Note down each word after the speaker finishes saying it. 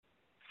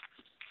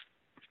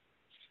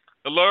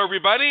Hello,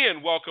 everybody,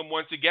 and welcome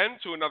once again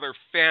to another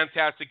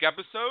fantastic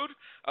episode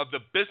of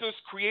the Business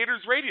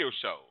Creators Radio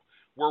Show,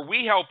 where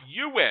we help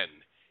you win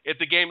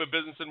at the game of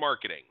business and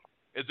marketing.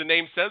 As the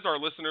name says, our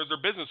listeners are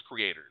business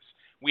creators.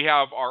 We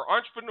have our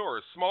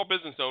entrepreneurs, small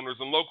business owners,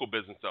 and local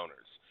business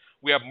owners.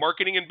 We have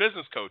marketing and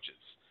business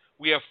coaches.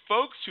 We have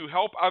folks who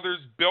help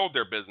others build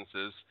their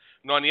businesses.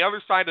 And on the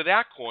other side of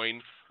that coin,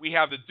 we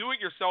have the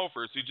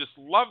do-it-yourselfers who just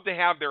love to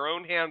have their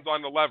own hands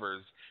on the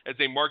levers as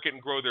they market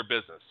and grow their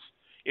business.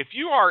 If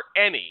you are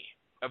any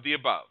of the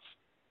above,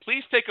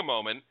 please take a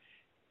moment,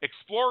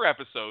 explore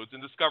episodes,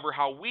 and discover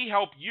how we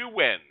help you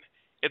win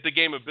at the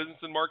game of business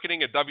and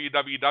marketing at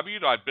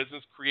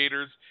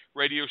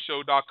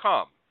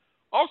www.businesscreatorsradioshow.com.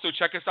 Also,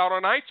 check us out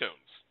on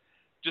iTunes.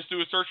 Just do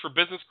a search for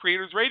Business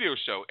Creators Radio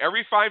Show.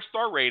 Every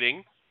 5-star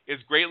rating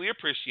is greatly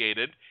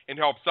appreciated and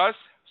helps us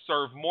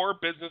serve more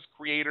business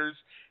creators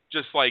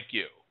just like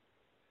you.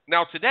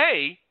 Now,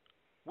 today,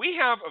 we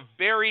have a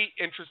very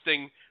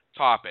interesting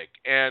topic,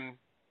 and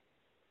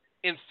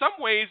in some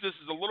ways, this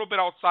is a little bit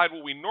outside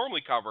what we normally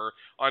cover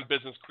on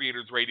Business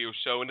Creators Radio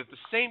Show, and at the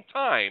same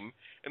time,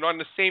 and on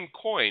the same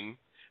coin,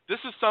 this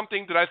is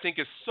something that I think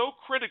is so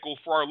critical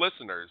for our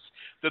listeners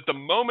that the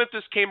moment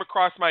this came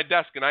across my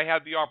desk and I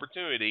had the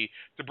opportunity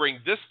to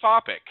bring this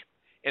topic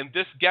and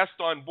this guest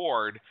on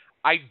board,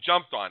 I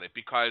jumped on it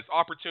because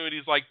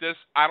opportunities like this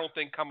I don't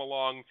think come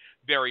along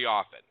very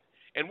often.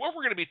 And what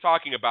we're going to be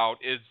talking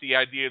about is the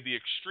idea of the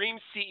extreme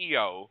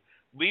CEO,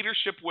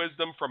 leadership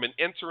wisdom from an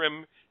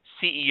interim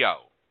CEO.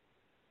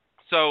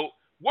 So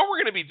what we're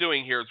going to be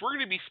doing here is we're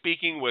going to be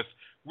speaking with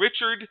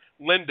Richard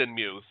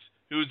Lindenmuth,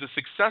 who's a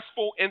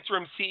successful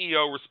interim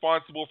CEO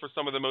responsible for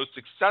some of the most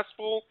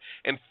successful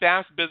and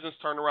fast business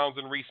turnarounds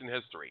in recent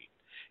history.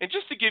 And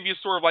just to give you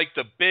sort of like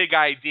the big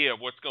idea of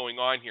what's going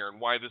on here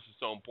and why this is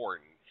so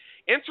important,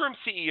 interim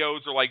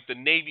CEOs are like the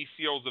Navy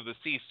SEALs of the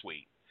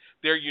C-suite.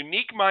 Their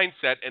unique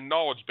mindset and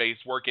knowledge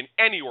base work in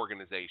any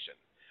organization.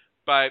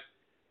 But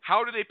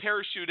how do they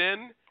parachute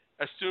in,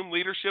 assume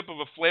leadership of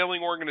a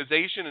flailing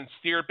organization, and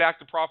steer it back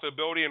to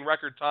profitability in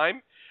record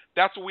time?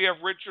 That's what we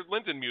have Richard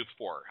Lindenmuth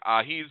for.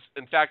 He's,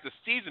 in fact, a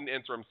seasoned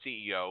interim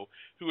CEO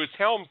who has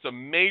helmed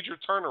some major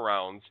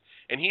turnarounds,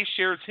 and he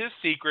shares his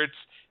secrets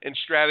and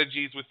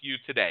strategies with you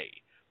today.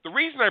 The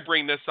reason I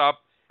bring this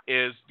up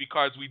is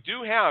because we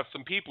do have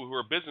some people who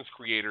are business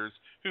creators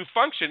who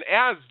function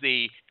as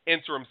the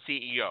interim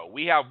CEO.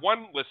 We have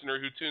one listener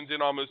who tunes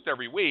in almost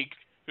every week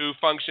who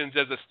functions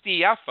as a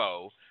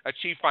CFO, a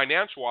chief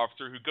financial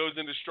officer who goes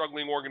into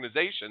struggling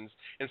organizations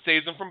and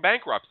saves them from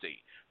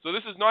bankruptcy. So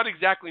this is not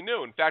exactly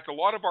new. In fact, a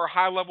lot of our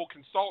high-level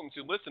consultants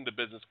who listen to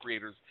Business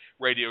Creators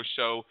Radio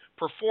Show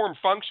perform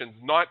functions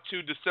not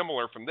too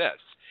dissimilar from this.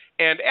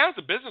 And as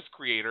a business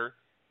creator,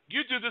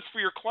 you do this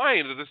for your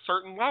client at a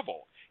certain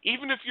level.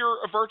 Even if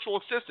you're a virtual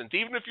assistant,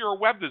 even if you're a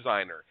web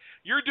designer,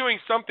 you're doing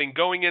something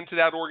going into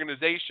that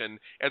organization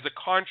as a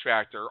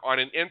contractor on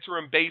an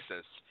interim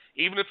basis.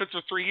 Even if it's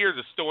for 3 years,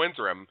 it's still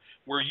interim,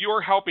 where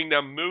you're helping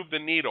them move the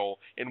needle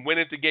and win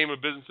at the game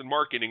of business and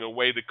marketing in a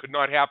way that could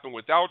not happen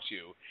without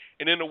you,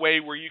 and in a way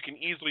where you can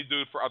easily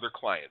do it for other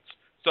clients.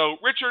 So,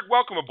 Richard,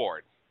 welcome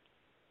aboard.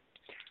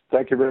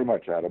 Thank you very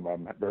much, Adam.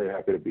 I'm very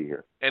happy to be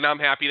here. And I'm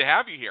happy to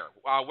have you here.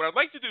 What I'd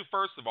like to do,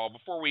 first of all,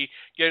 before we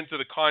get into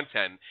the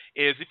content,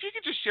 is if you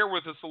could just share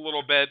with us a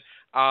little bit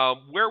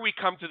where we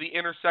come to the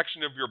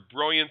intersection of your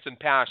brilliance and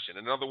passion.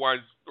 In other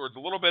words, or a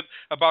little bit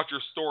about your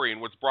story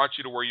and what's brought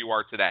you to where you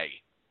are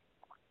today.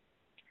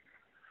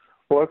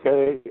 Well,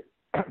 okay.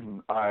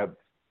 I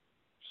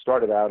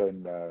started out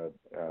in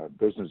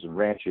business and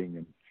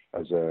ranching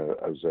as a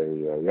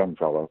young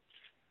fellow,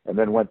 and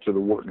then went to the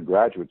Wharton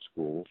Graduate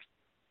School.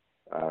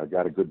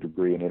 Got a good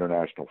degree in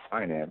international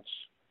finance,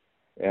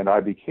 and I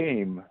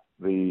became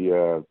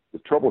the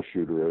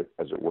troubleshooter,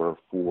 as it were,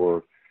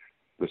 for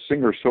the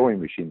Singer Sewing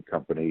Machine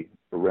Company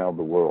around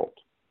the world.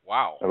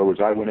 Wow. In other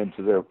words, I went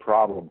into their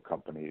problem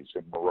companies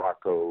in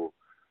Morocco,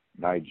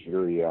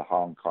 Nigeria,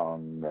 Hong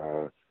Kong,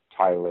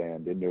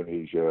 Thailand,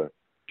 Indonesia,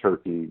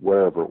 Turkey,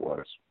 wherever it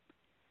was.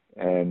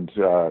 And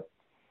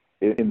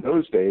in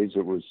those days,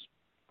 it was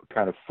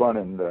kind of fun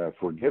and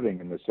forgiving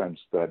in the sense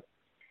that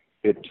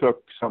it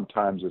took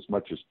sometimes as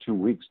much as 2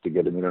 weeks to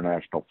get an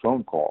international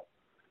phone call.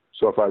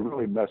 So if I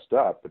really messed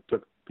up, it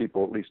took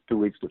people at least 2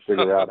 weeks to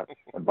figure it out,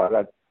 and by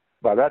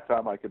that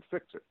time I could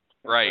fix it.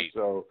 Right.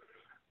 So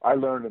I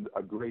learned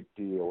a great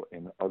deal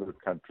in other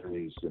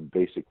countries in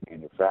basic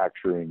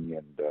manufacturing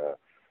and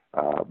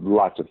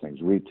lots of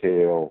things,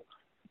 retail,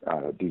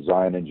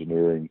 design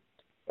engineering,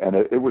 and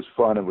it was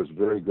fun. It was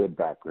very good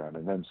background.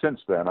 And then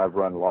since then, I've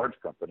run large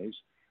companies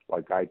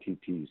like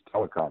ITT's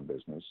telecom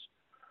business,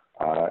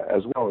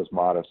 as well as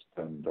modest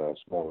and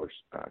smaller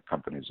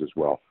companies as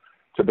well.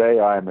 Today,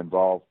 I am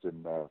involved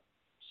in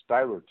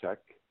Styrotech,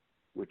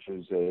 which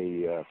is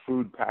a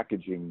food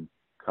packaging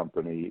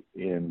company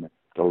in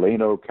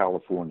Delano,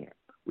 California.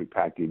 We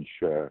package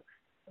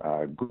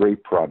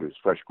grape produce,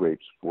 fresh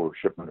grapes, for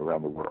shipment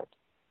around the world.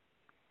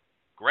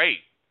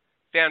 Great.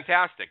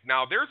 Fantastic.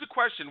 Now, there's a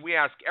question we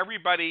ask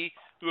everybody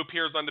who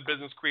appears on the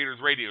Business Creators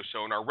Radio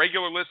Show, and our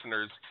regular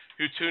listeners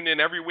who tune in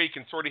every week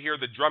and sort of hear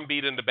the drum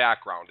beat in the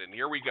background. And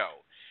here we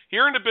go.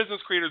 Here in the Business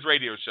Creators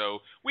Radio Show,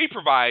 we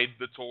provide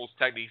the tools,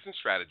 techniques, and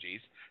strategies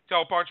to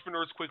help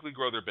entrepreneurs quickly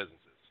grow their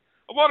businesses.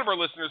 A lot of our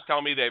listeners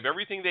tell me they have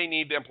everything they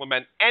need to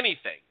implement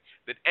anything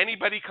that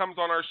anybody comes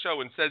on our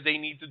show and says they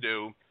need to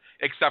do,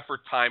 except for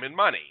time and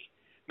money.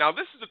 Now,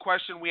 this is a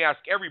question we ask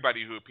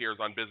everybody who appears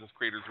on Business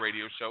Creators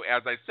Radio Show,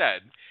 as I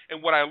said,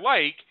 and what I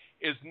like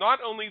is not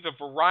only the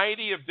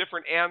variety of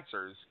different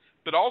answers,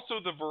 but also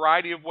the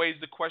variety of ways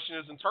the question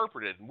is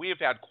interpreted, and we have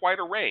had quite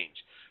a range.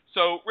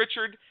 So,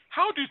 Richard,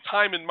 how do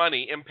time and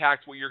money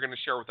impact what you're going to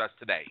share with us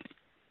today?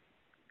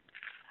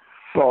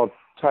 Well,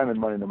 time and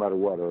money, no matter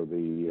what, are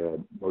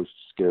the most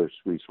scarce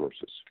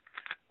resources.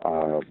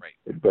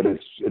 Right. But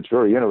it's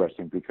very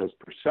interesting because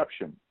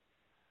perception,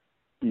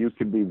 you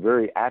can be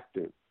very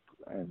active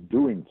and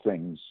doing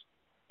things,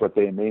 but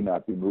they may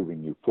not be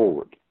moving you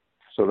forward.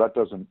 So that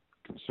doesn't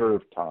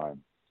conserve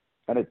time,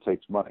 and it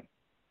takes money.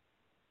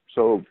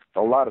 So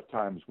a lot of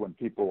times when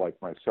people like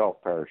myself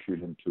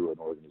parachute into an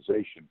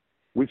organization,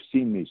 we've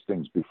seen these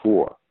things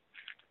before.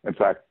 In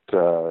fact,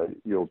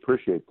 you'll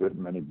appreciate that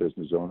many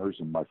business owners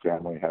and my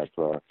family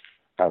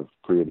have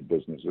created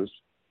businesses.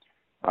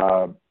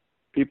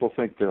 People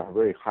think they're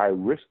very high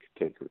risk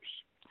takers,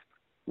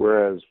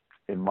 whereas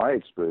in my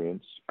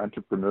experience,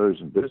 entrepreneurs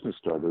and business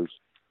starters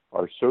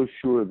are so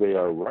sure they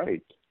are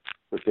right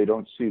that they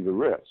don't see the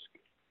risk.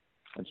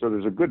 And so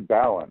there's a good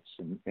balance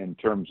in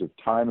terms of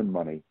time and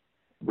money,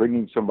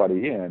 bringing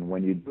somebody in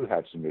when you do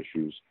have some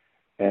issues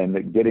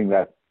and getting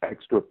that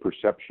extra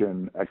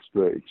perception,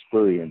 extra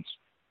experience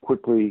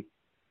quickly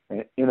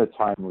in a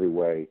timely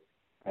way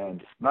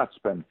and not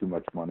spend too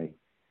much money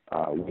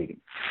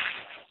waiting.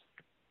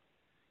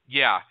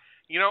 Yeah.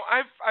 You know,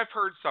 I've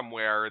heard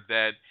somewhere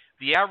that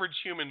the average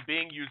human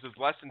being uses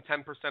less than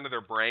 10% of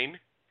their brain.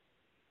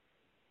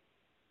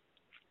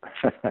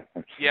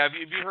 Yeah, have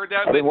you heard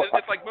that?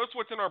 It's like most of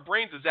what's in our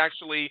brains is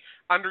actually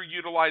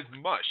underutilized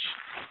mush.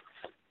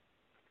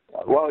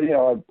 Well, you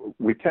know,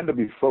 we tend to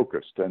be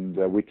focused, and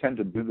we tend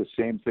to do the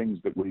same things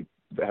that we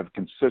have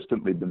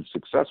consistently been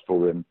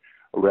successful in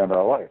around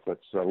our life. That's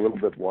a little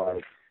bit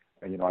why,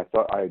 you know,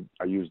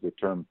 I used the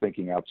term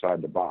thinking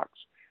outside the box.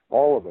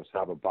 All of us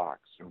have a box,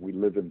 and we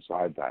live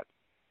inside that.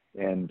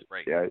 And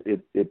right.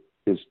 It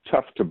is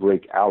tough to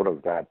break out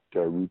of that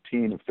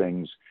routine of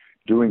things,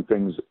 doing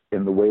things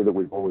in the way that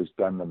we've always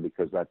done them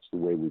because that's the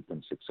way we've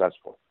been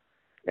successful.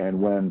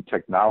 And when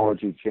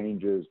technology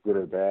changes, good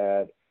or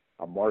bad,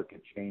 a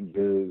market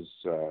changes,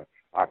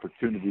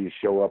 opportunities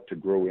show up to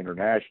grow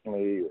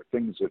internationally, or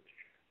things that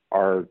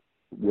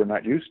we're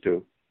not used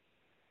to,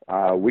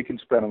 we can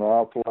spend an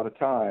awful lot of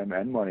time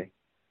and money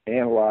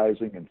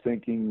analyzing and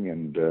thinking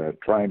and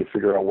trying to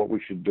figure out what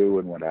we should do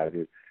and what have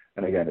you.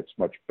 And again, it's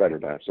much better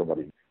to have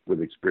somebody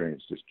with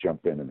experience just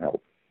jump in and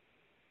help.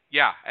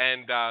 Yeah,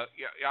 and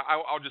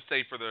I'll just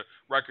say for the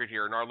record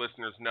here, and our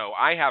listeners know,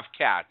 I have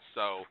cats,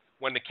 so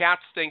when the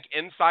cats think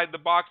inside the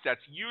box,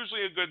 that's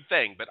usually a good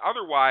thing. But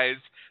otherwise,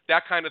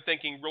 that kind of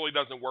thinking really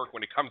doesn't work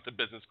when it comes to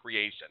business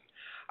creation.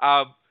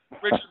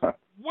 Richard,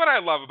 what I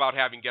love about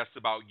having guests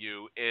about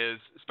you is,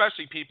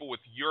 especially people with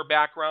your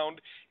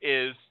background,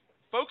 is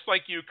folks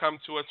like you come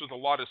to us with a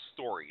lot of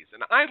stories.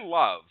 And I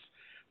love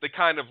the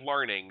kind of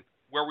learning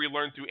where we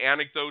learn through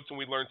anecdotes and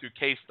we learn through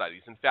case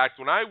studies. In fact,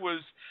 when I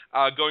was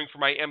going for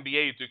my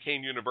MBA at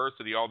Duquesne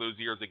University all those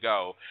years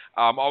ago,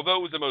 although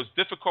it was the most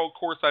difficult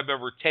course I've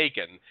ever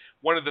taken,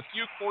 one of the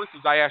few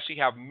courses I actually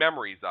have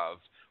memories of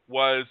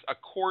was a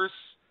course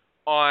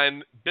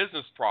on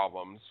business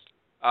problems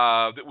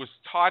that was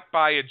taught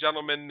by a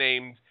gentleman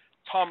named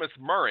Thomas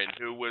Murrin,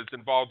 who was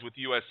involved with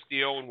U.S.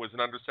 Steel and was an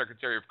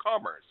Undersecretary of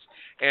Commerce.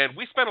 And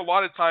we spent a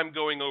lot of time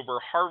going over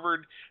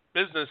Harvard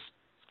Business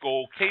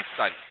School case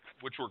studies,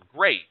 which were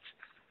great.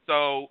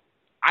 So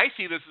I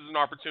see this as an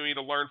opportunity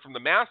to learn from the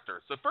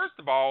master. So first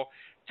of all,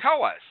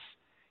 tell us,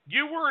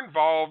 you were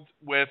involved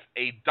with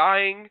a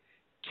dying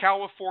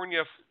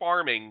California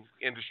farming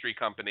industry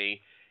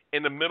company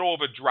in the middle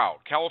of a drought.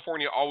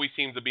 California always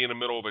seems to be in the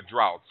middle of a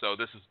drought, so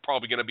this is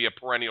probably going to be a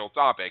perennial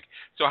topic.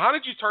 So how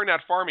did you turn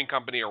that farming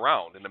company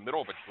around in the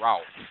middle of a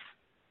drought?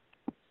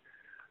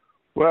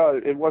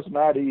 Well, it was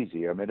not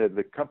easy. I mean,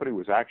 the company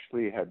was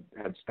actually had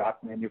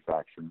stopped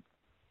manufacturing,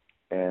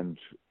 and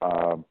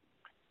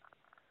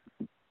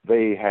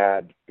they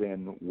had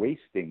been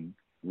wasting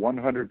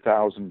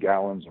 100,000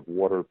 gallons of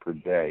water per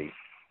day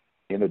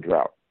in a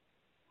drought.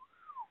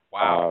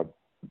 Wow.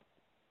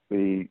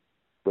 The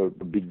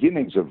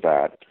beginnings of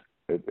that,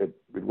 it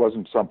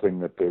wasn't something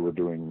that they were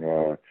doing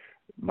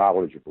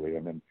knowledgeably. I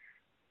mean,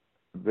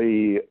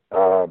 the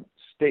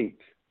state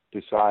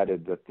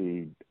decided that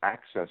the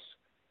access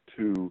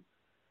to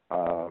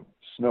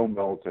snow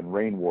melt and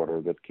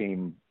rainwater that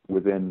came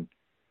within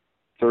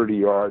 30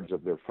 yards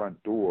of their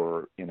front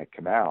door in a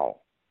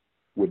canal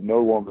would no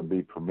longer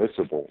be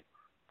permissible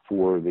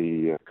for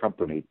the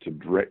company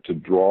to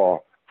draw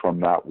from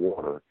that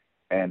water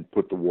and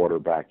put the water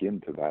back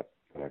into that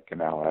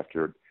canal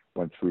after it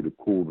went through to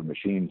cool the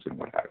machines and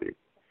what have you.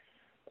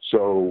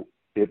 So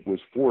it was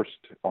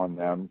forced on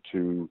them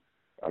to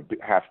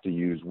have to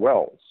use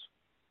wells.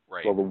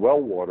 Right. Well, the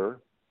well water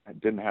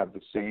didn't have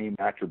the same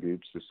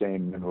attributes, the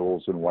same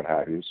minerals and what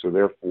have you. So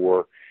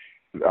therefore,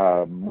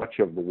 much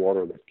of the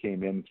water that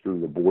came in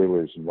through the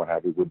boilers and what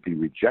have you would be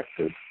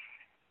rejected,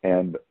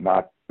 and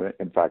not,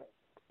 in fact,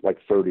 like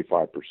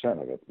 35%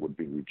 of it would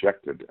be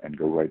rejected and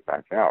go right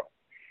back out.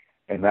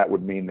 And that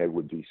would mean they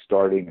would be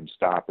starting and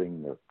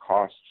stopping. Their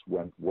costs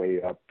went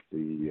way up,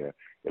 the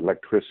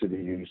electricity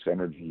use,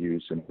 energy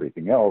use, and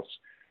everything else.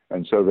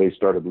 And so they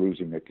started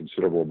losing a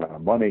considerable amount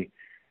of money,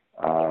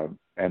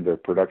 and their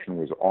production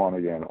was on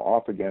again,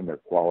 off again. Their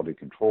quality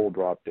control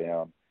dropped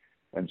down.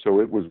 And so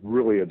it was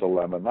really a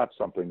dilemma, not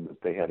something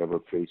that they had ever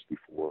faced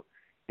before,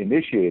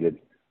 initiated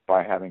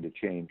by having to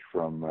change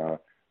from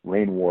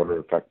rainwater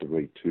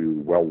effectively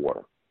to well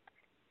water.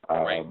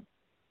 Right.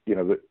 You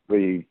know,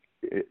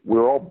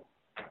 we're all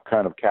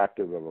kind of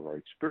captive of our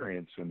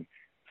experience, and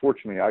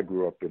fortunately, I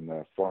grew up in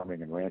the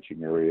farming and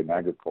ranching area and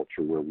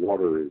agriculture where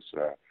water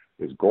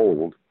is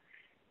gold.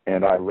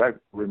 And I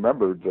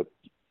remembered that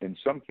in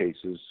some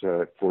cases,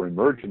 for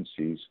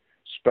emergencies,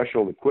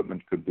 special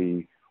equipment could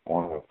be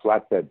on a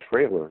flatbed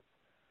trailer,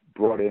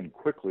 brought in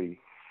quickly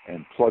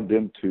and plugged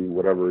into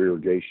whatever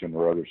irrigation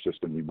or other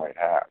system you might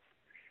have.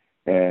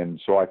 And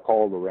so I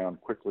called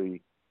around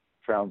quickly,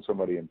 found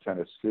somebody in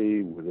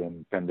Tennessee.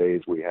 Within 10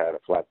 days, we had a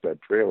flatbed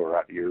trailer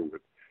out here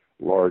with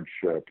large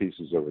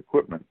pieces of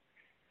equipment.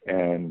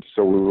 And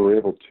so we were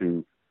able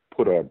to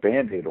put a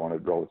Band-Aid on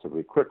it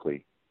relatively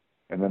quickly.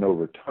 And then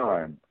over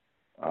time,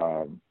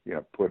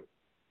 put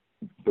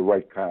the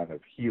right kind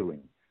of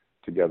healing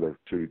together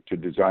to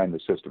design the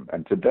system.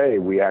 And today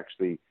we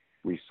actually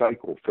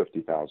recycle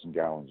 50,000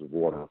 gallons of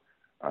water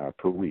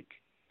per week.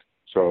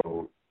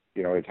 So,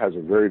 it has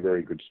a very,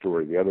 very good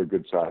story. The other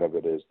good side of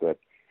it is that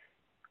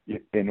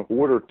in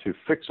order to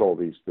fix all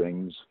these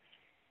things,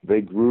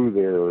 they grew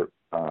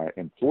their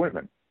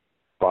employment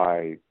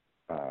by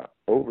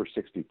over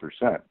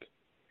 60%.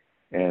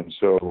 And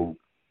so,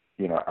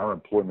 our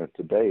employment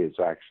today is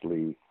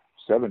actually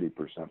 70%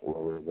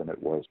 lower than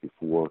it was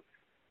before,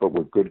 but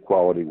with good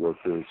quality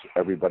workers.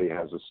 Everybody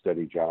has a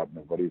steady job.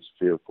 Nobody's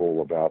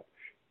fearful about,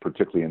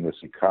 particularly in this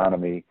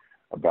economy,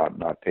 about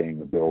not paying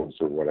the bills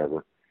or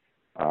whatever.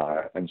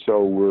 And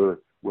so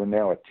we're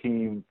now a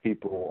team,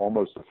 people,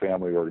 almost a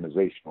family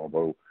organization,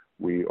 although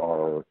we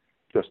are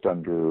just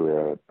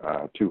under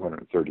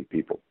 230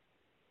 people.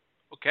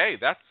 Okay,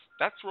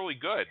 that's really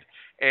good.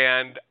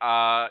 And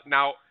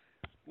now,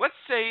 let's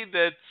say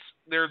that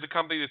there's a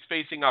company that's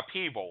facing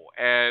upheaval,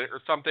 a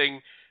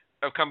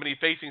company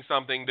facing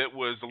something that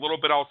was a little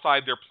bit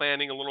outside their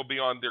planning, a little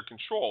beyond their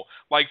control.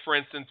 Like, for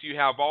instance, you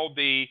have all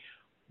the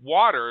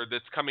water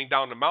that's coming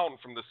down the mountain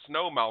from the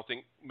snow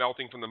melting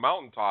from the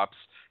mountaintops,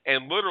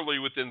 and literally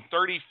within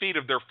 30 feet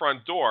of their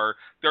front door,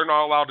 they're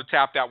not allowed to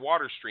tap that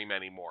water stream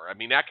anymore. I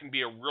mean, that can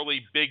be a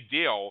really big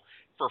deal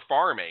for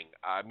farming.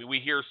 I mean, we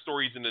hear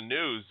stories in the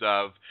news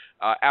of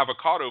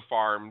avocado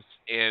farms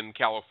in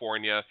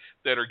California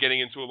that are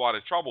getting into a lot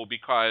of trouble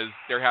because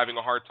they're having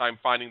a hard time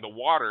finding the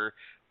water,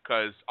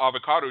 because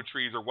avocado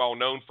trees are well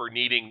known for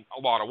needing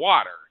a lot of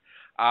water.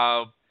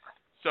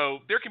 So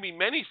there can be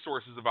many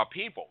sources of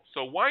upheaval.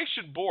 So why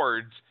should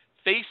boards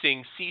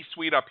facing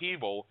C-suite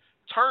upheaval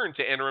turn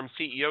to interim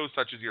CEOs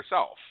such as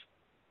yourself?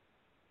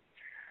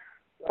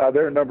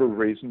 There are a number of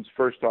reasons.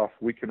 First off,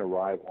 we can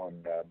arrive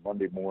on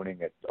Monday morning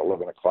at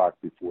 11 o'clock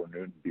before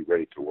noon and be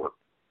ready to work.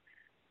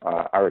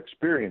 Our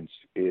experience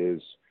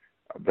is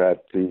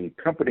that the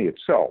company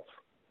itself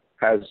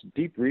has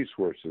deep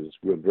resources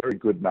with very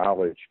good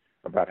knowledge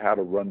about how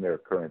to run their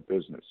current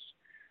business.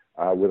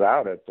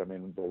 Without it, I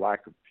mean, the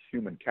lack of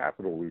human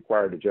capital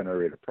required to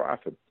generate a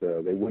profit,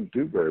 they wouldn't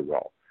do very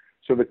well.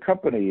 So the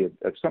company,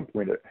 at some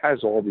point, it has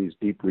all these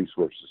deep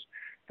resources.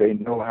 They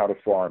know how to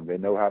farm. They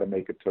know how to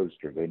make a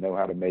toaster. They know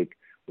how to make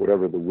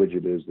whatever the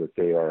widget is that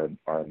they are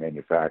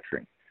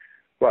manufacturing.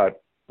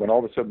 But when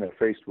all of a sudden they're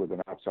faced with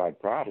an outside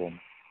problem,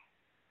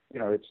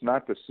 it's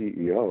not the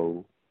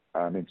CEO.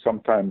 I mean,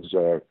 sometimes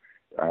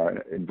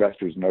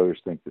investors and others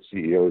think the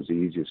CEO is the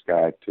easiest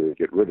guy to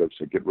get rid of,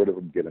 so get rid of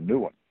him, get a new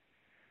one.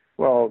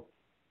 Well,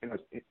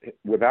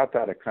 without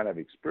that kind of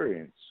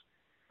experience,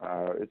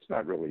 it's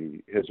not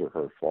really his or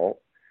her fault.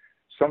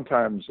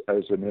 Sometimes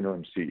as an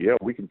interim CEO,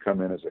 we can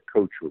come in as a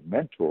coach or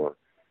mentor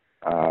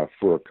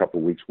for a couple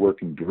of weeks,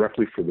 working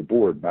directly for the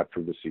board, not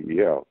for the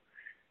CEO,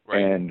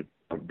 right, and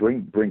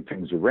bring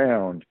things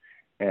around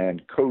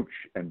and coach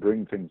and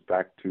bring things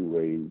back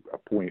to a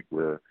point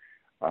where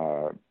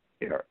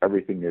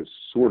everything is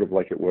sort of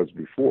like it was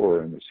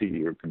before, and the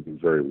CEO can do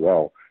very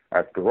well.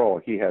 After all,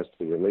 he has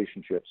the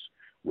relationships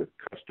with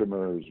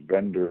customers,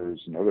 vendors,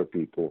 and other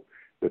people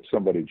that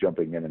somebody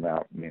jumping in and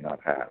out may not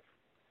have.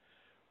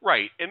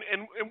 Right. And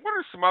what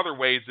are some other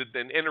ways that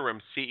an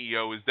interim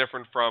CEO is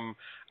different from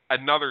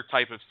another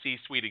type of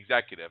C-suite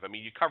executive? I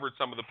mean, you covered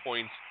some of the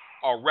points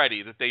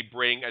already, that they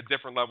bring a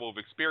different level of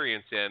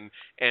experience in,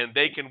 and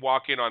they can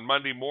walk in on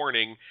Monday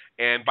morning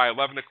and by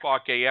 11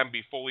 o'clock a.m.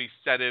 be fully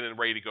set in and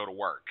ready to go to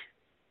work.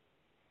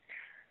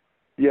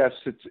 Yes,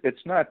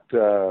 it's not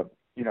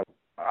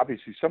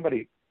obviously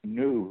somebody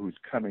new who's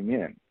coming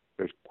in,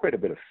 there's quite a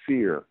bit of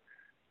fear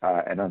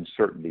and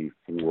uncertainty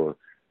for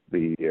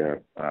the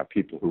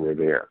people who are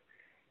there.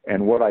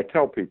 And what I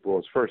tell people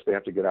is first they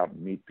have to get out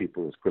and meet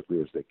people as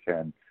quickly as they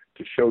can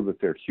to show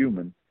that they're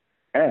human,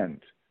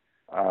 and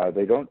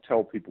they don't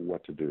tell people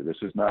what to do. This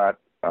is not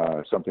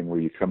something where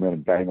you come in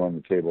and bang on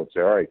the table and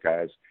say, all right,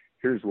 guys,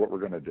 here's what we're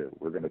going to do.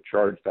 We're going to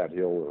charge that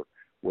hill, or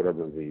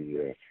whatever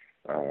the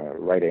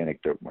right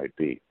anecdote might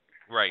be.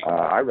 Right.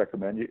 I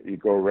recommend you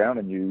go around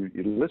and you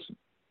listen.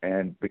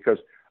 And because,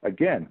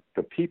 again,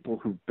 the people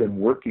who've been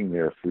working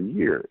there for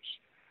years,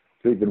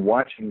 they've been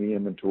watching the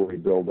inventory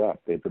build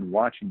up. They've been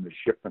watching the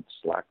shipments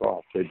slack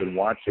off. They've been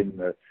watching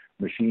the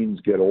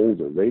machines get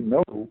older. They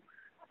know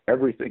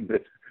everything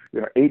that,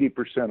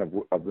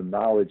 80% of the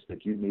knowledge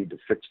that you need to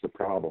fix the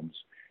problems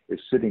is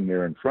sitting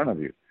there in front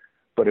of you.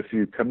 But if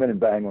you come in and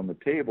bang on the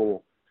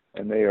table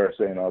and they are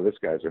saying, oh, this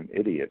guy's an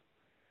idiot,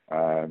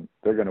 they're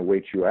going to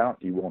wait you out.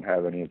 You won't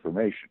have any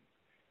information.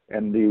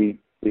 And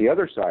the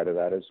other side of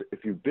that is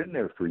if you've been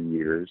there for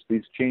years,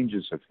 these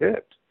changes have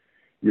hit.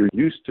 You're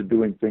used to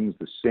doing things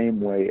the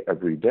same way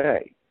every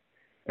day.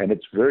 And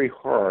it's very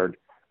hard.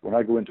 When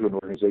I go into an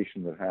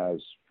organization that has,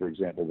 for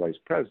example, vice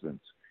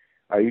presidents,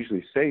 I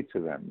usually say to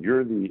them,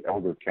 you're the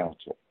elder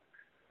counsel.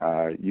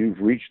 You've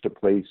reached a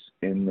place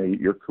in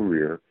your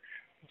career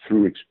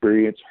through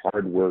experience,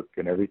 hard work,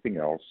 and everything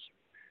else,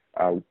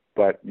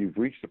 but you've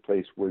reached a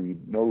place where you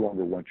no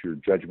longer want your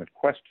judgment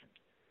questioned.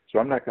 So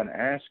I'm not going to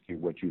ask you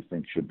what you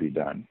think should be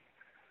done.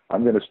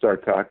 I'm going to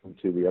start talking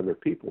to the other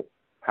people.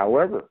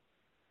 However,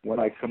 when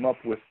I come up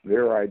with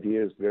their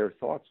ideas, their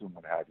thoughts, and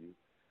what have you,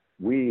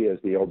 we as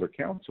the Elder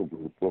Council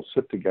group will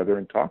sit together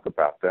and talk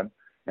about them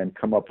and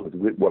come up with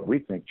what we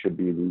think should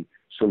be the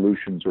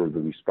solutions or the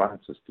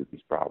responses to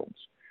these problems.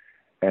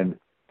 And,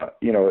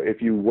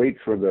 if you wait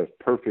for the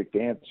perfect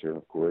answer,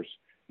 of course,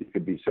 it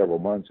could be several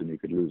months and you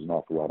could lose an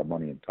awful lot of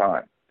money and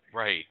time.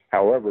 Right.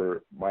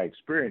 However, my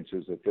experience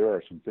is that there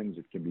are some things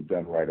that can be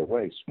done right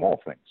away,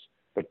 small things,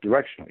 but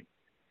directionally.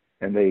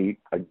 And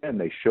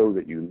they show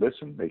that you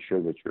listen. They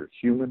show that you're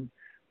human.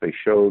 They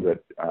show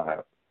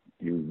that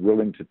you're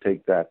willing to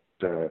take that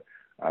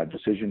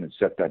decision and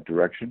set that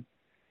direction.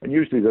 And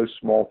usually those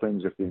small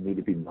things, if they need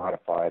to be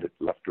modified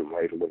left or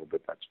right a little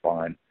bit, that's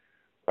fine.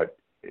 But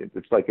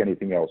it's like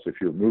anything else. If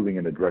you're moving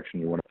in a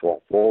direction, you want to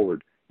fall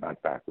forward,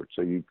 not backwards.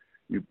 So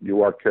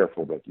you are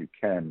careful that you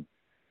can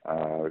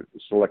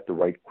select the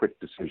right quick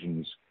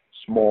decisions,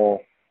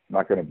 small,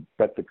 not going to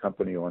bet the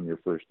company on your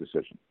first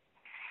decision.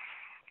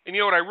 And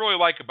what I really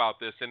like about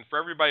this, and for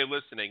everybody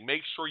listening,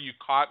 make sure you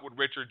caught what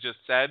Richard just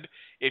said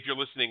if you're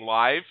listening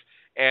live,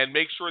 and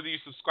make sure that you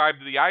subscribe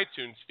to the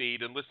iTunes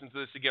feed and listen to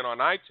this again on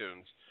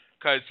iTunes,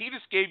 because he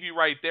just gave you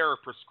right there a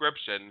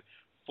prescription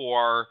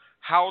for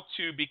how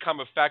to become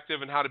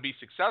effective and how to be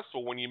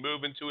successful when you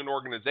move into an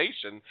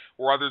organization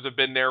where others have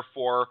been there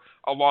for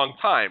a long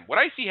time. What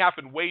I see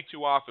happen way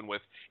too often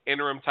with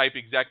interim type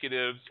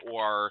executives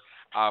or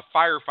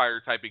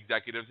firefighter type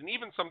executives, and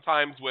even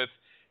sometimes with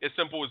as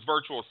simple as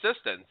virtual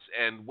assistants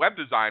and web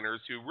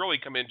designers who really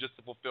come in just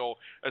to fulfill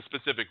a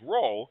specific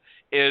role,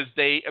 is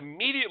they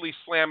immediately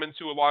slam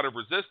into a lot of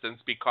resistance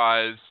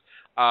because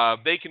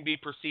they can be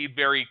perceived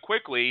very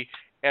quickly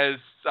as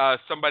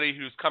somebody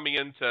who's coming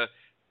in to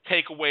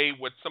take away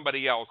what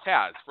somebody else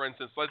has. For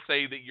instance, let's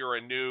say you're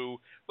a new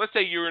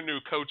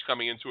coach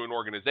coming into an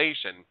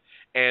organization,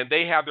 and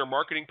they have their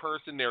marketing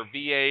person, their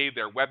VA,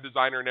 their web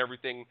designer, and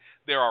everything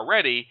there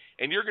already,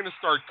 and you're going to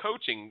start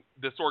coaching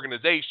this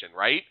organization,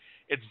 right?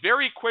 It's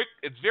very quick.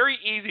 It's very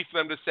easy for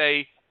them to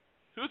say,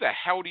 who the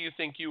hell do you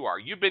think you are?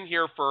 You've been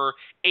here for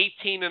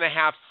 18 and a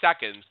half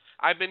seconds.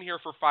 I've been here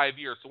for 5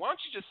 years. So why don't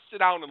you just sit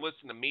down and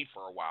listen to me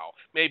for a while?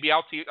 Maybe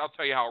I'll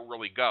tell you how it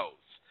really goes.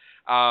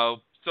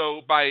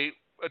 So by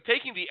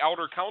taking the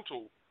elder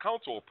council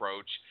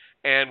approach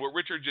and what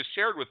Richard just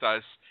shared with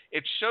us,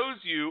 it shows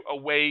you a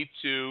way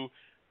to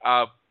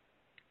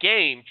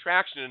gain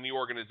traction in the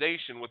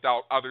organization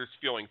without others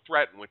feeling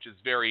threatened, which is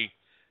very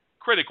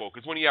critical,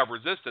 because when you have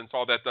resistance,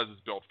 all that does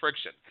is build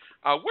friction.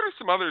 What are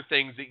some other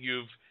things that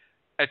you've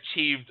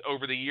achieved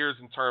over the years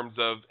in terms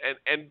of,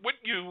 and what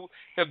you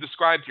have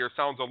described here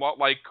sounds a lot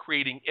like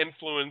creating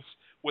influence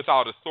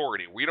without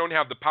authority. We don't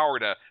have the power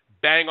to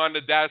bang on the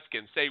desk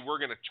and say we're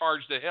going to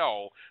charge the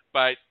hill,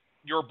 but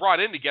you're brought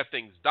in to get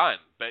things done,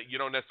 but you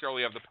don't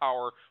necessarily have the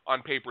power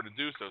on paper to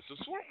do so. So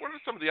what are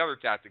some of the other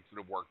tactics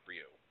that have worked for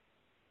you?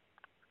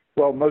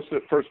 Well, most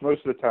of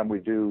the time we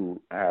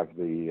do have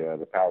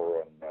the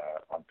power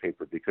on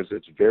paper, because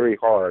it's very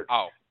hard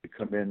to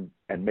come in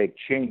and make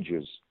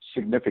changes,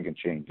 significant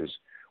changes,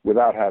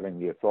 without having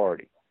the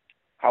authority.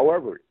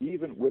 However,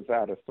 even with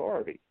that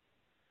authority,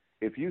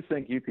 if you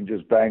think you can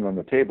just bang on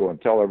the table and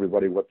tell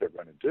everybody what they're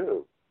going to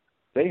do,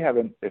 they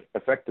haven't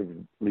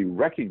effectively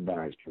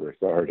recognized your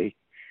authority,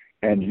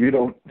 and you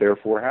don't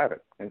therefore have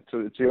it. And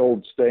so it's the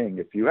old saying,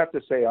 if you have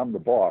to say I'm the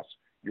boss,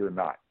 you're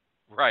not.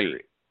 Right.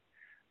 Period.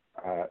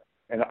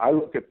 And I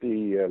look at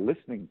the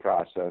listening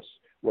process,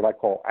 what I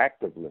call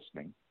active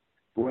listening,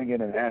 going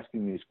in and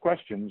asking these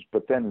questions,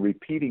 but then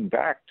repeating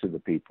back to the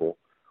people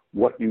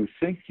what you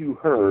think you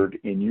heard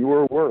in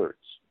your words.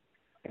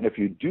 And if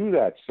you do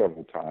that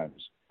several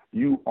times,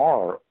 you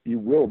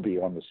will be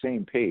on the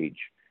same page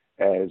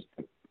as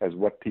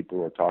what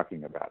people are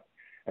talking about.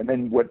 And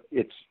then what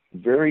it's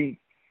very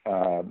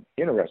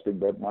interesting,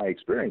 but my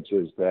experience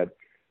is that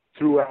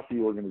throughout the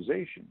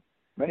organization,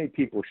 many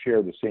people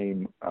share the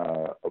same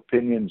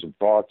opinions and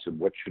thoughts of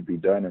what should be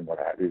done and what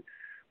have you,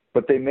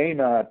 but they may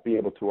not be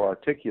able to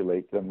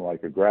articulate them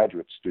like a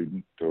graduate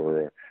student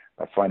or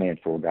a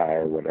financial guy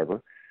or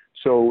whatever.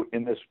 So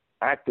in this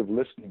active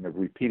listening of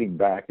repeating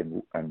back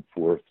and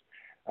forth,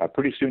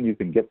 pretty soon you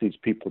can get these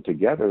people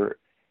together,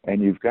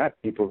 and you've got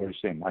people that are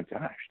saying, my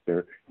gosh,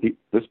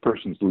 this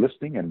person's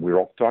listening and we're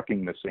all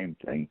talking the same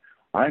thing.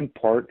 I'm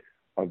part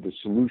of the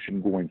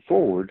solution going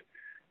forward,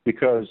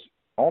 because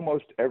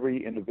almost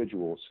every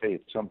individual will say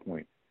at some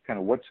point, kind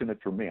of, what's in it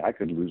for me? I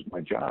could lose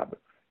my job.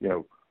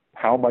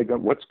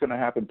 What's going to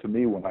happen to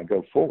me when I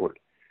go forward?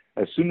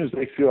 As soon as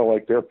they feel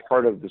like they're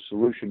part of the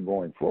solution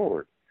going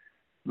forward,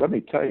 let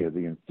me tell you,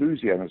 the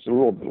enthusiasm is a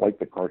little bit like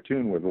the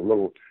cartoon where the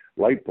little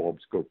light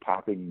bulbs go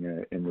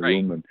popping in the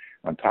room and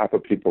on top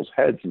of people's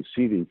heads. You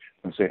see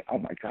and say, oh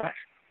my gosh,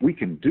 we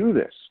can do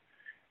this.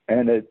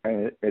 And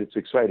it's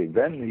exciting.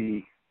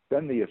 Then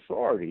the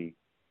authority,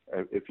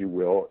 if you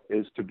will,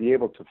 is to be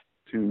able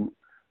to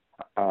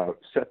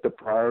set the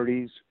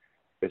priorities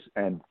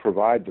and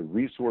provide the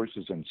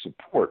resources and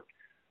support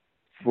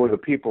for the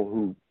people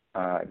who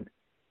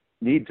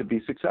need to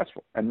be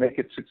successful and make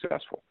it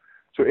successful.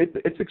 So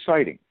it's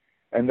exciting.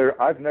 And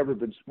I've never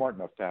been smart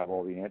enough to have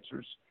all the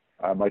answers.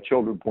 My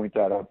children point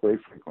that out very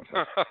frequently.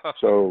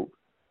 So,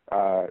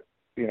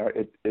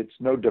 it's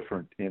no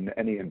different in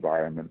any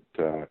environment.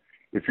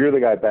 If you're the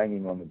guy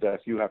banging on the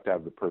desk, you have to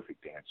have the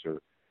perfect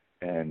answer.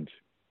 And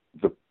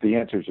the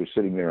answers are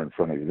sitting there in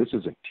front of you. This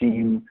is a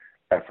team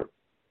effort.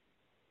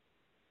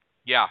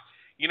 Yeah.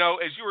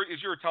 As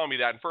you were telling me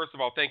that, and first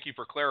of all, thank you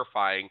for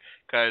clarifying,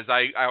 because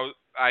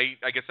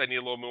I guess I need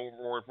a little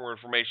more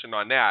information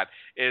on that,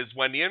 is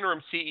when the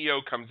interim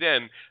CEO comes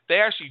in, they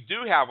actually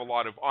do have a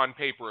lot of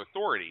on-paper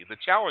authority. The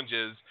challenge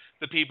is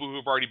the people who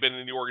have already been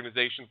in the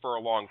organization for a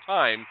long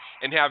time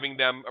and having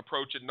them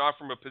approach it not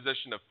from a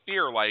position of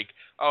fear, like,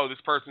 oh,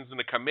 this person's going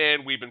to come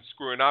in, we've been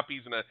screwing up,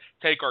 he's going to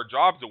take our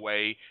jobs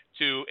away,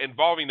 to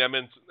involving them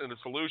in a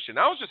solution.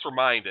 I was just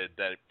reminded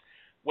that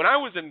when I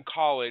was in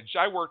college,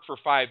 I worked for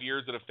 5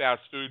 years at a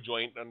fast food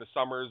joint in the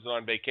summers and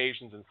on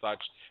vacations and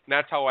such. And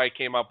that's how I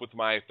came up with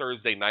my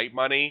Thursday night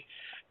money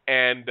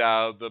and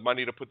the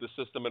money to put the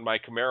system in my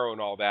Camaro and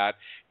all that.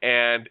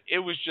 And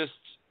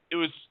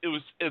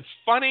it's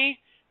funny,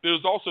 but it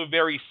was also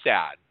very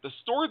sad. The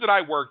store that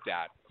I worked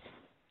at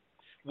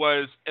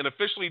was an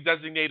officially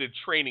designated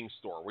training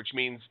store, which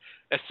means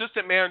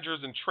assistant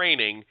managers in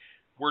training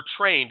were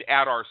trained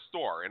at our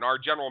store, and our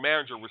general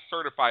manager was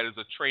certified as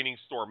a training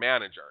store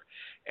manager.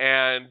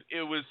 And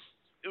it was,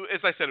 as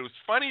I said, it was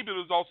funny, but it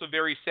was also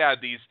very sad.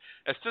 These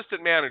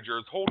assistant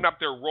managers holding up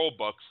their roll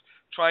books,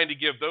 trying to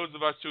give those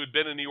of us who had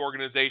been in the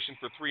organization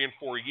for 3 and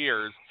 4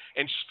 years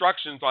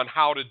instructions on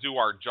how to do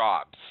our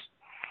jobs.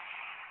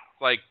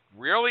 Like,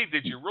 really?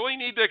 Did you really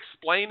need to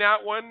explain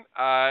that one?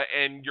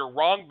 And you're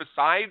wrong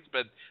besides,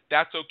 but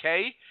that's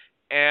okay.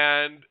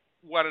 And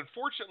what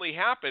unfortunately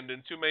happened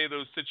in too many of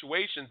those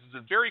situations is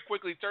it very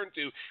quickly turned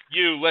to,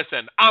 you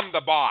listen, I'm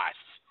the boss.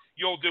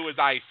 You'll do as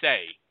I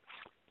say.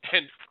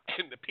 And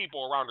the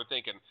people around are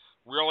thinking,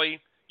 really?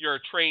 You're a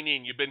trainee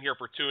and you've been here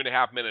for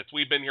 2.5 minutes.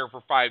 We've been here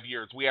for 5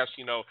 years. We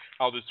actually know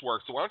how this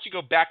works. So why don't you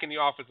go back in the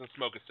office and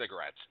smoke a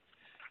cigarette?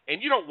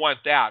 And you don't want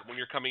that when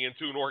you're coming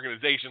into an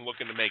organization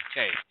looking to make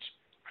change.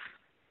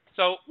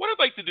 So what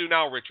I'd like to do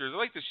now, Richard, is I'd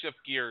like to shift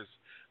gears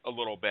a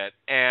little bit.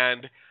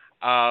 And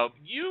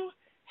you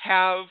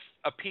have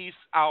a piece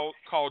out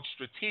called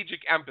Strategic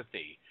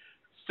Empathy,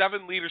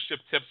 7 leadership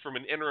tips from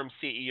an interim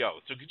CEO.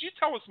 So could you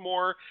tell us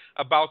more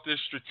about this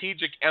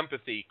strategic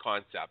empathy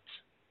concept?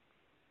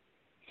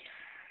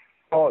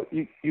 Well,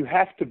 you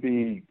have to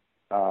be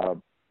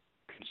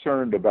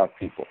concerned about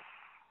people.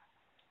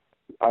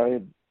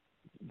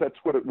 That's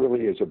what it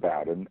really is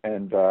about.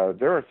 And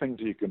there are things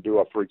that you can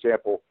do. For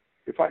example,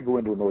 if I go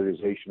into an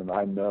organization and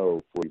I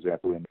know, for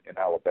example, in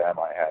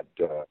Alabama, I had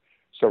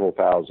several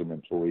thousand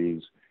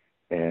employees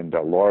and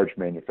a large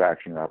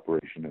manufacturing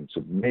operation and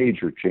some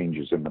major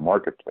changes in the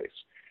marketplace,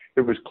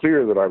 it was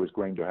clear that I was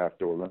going to have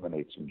to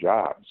eliminate some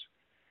jobs.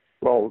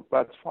 Well,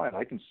 that's fine.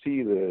 I can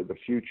see the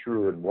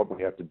future and what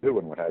we have to do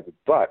and what have you.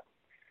 But,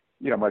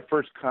 my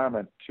first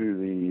comment to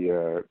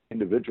the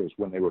individuals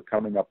when they were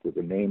coming up with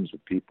the names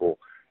of people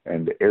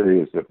and the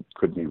areas that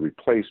could be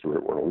replaced or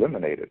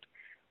eliminated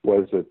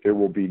was that there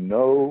will be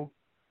no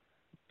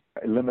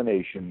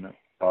elimination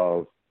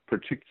of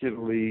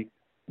particularly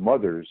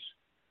mothers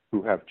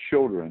who have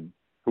children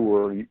who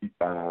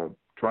are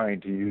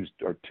trying to use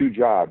 2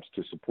 jobs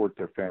to support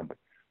their family.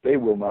 They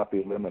will not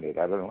be eliminated.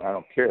 I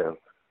don't care.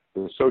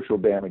 The social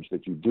damage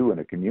that you do in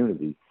a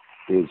community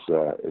is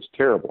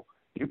terrible.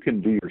 You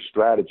can do your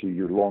strategy,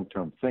 your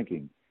long-term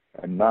thinking,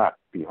 and not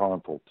be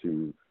harmful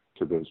to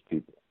to those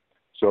people.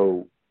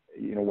 So,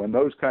 when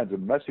those kinds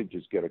of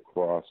messages get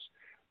across,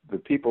 the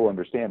people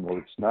understand, well,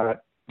 it's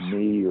not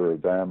me or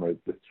them.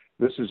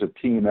 This is a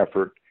team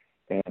effort,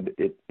 and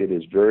it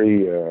is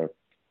very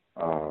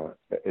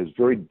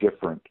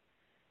different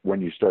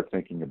when you start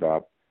thinking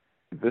about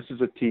this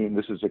is a team,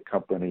 this is a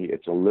company,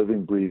 it's a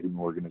living, breathing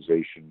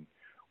organization.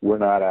 We're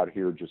not out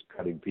here just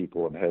cutting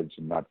people in heads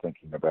and not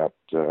thinking about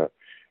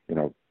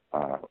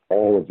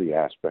all of the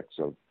aspects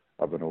of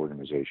an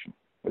organization.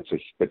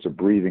 It's a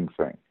breathing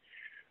thing.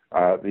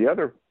 The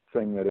other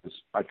thing that is,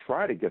 I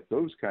try to get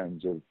those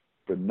kinds of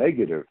the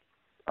negative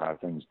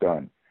things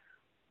done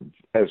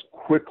as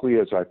quickly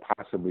as I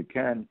possibly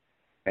can.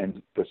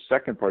 And the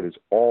second part is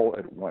all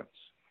at once.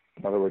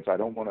 In other words, I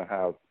don't want to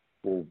have,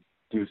 we'll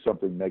do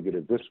something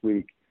negative this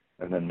week,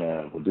 and then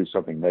we'll do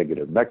something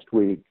negative next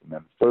week, and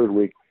then third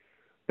week.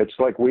 It's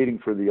like waiting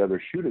for the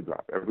other shoe to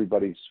drop.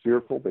 Everybody's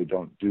fearful. They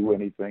don't do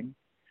anything.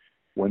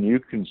 When you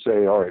can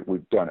say, all right,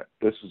 we've done it.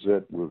 This is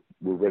it. We're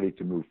ready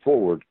to move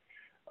forward.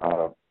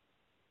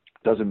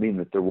 Doesn't mean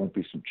that there won't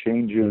be some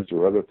changes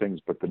or other things,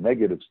 but the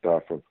negative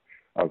stuff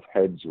of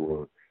heads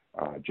or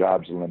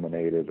jobs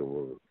eliminated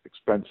or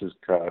expenses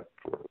cut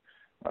or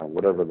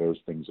whatever those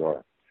things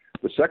are.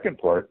 The second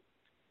part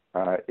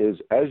is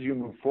as you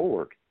move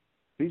forward,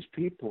 these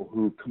people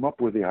who come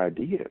up with the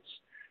ideas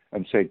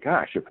and say,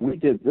 gosh, if we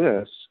did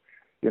this,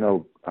 it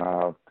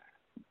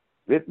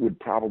would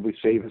probably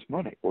save us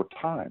money or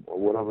time or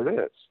whatever it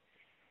is.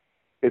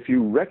 If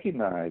you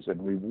recognize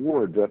and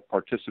reward that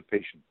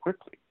participation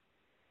quickly,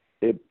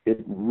 it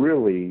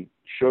really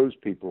shows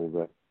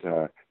people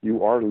that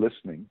you are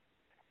listening,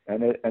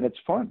 and it's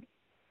fun.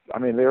 I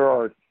mean, there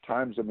are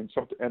times, and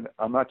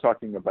I'm not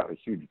talking about a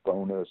huge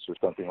bonus or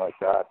something like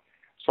that.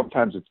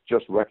 Sometimes it's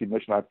just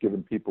recognition. I've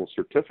given people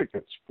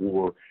certificates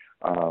for,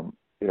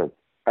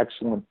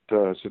 excellent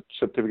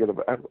certificate of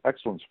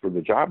excellence for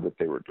the job that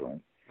they were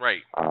doing.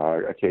 Right.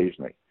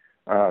 Occasionally.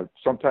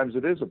 Sometimes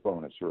it is a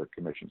bonus or a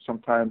commission.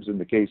 Sometimes, in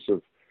the case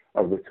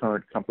of the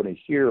current company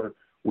here,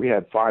 we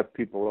had 5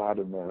 people out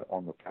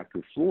on the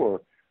factory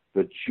floor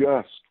that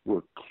just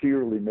were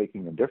clearly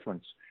making a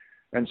difference,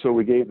 and so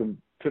we gave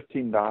them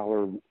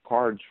 $15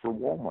 cards for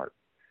Walmart.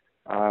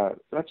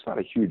 That's not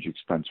a huge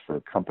expense for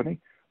a company,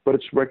 but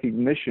it's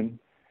recognition,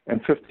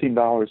 and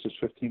 $15 is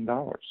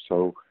 $15.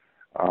 So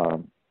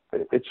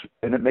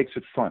it makes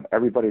it fun.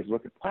 Everybody's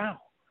looking, wow,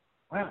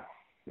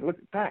 look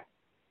at that.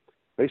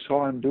 They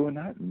saw him doing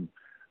that, and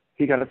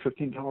he got a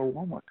 $15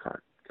 Walmart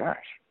card. Gosh.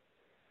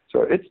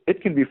 So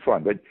it can be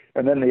fun.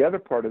 And then the other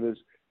part of it is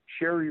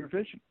share your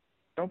vision.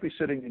 Don't be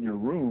sitting in your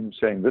room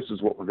saying, this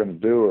is what we're going to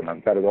do, and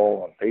I've got it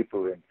all on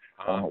paper and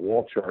on a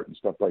wall chart and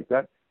stuff like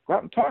that. Go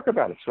out and talk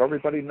about it so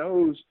everybody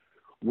knows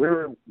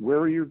where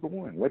you're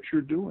going, what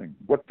you're doing,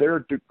 what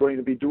they're going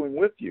to be doing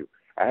with you.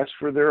 Ask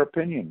for their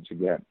opinions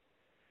again.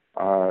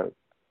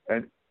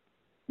 And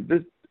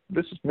this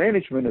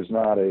management is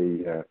not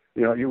a,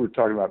 you were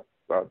talking about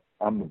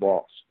I'm the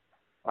boss.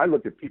 I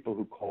look at people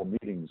who call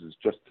meetings as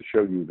just to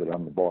show you that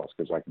I'm the boss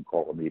because I can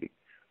call a meeting.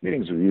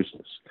 Meetings are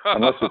useless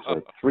unless it's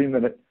a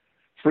 3-minute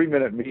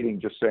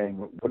meeting just saying,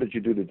 what did you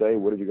do today?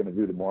 What are you going to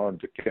do tomorrow?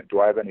 Do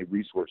I have any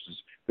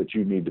resources that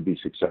you need to be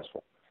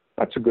successful?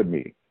 That's a good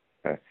meeting.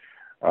 Okay?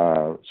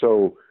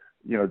 So,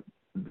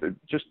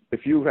 just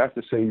if you have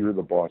to say you're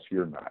the boss,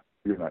 you're not.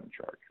 You're not in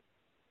charge.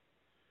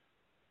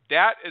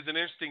 That is an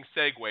interesting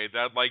segue that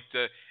I'd like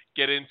to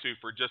get into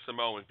for just a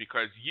moment,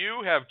 because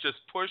you have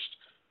just pushed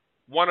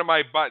one of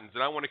my buttons,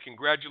 and I want to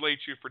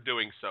congratulate you for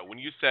doing so. When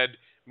you said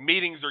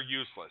meetings are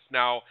useless.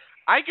 Now,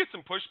 I get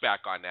some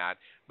pushback on that,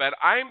 but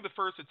I'm the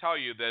first to tell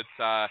you that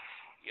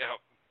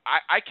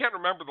I can't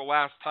remember the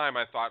last time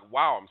I thought,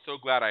 wow, I'm so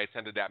glad I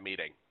attended that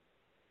meeting.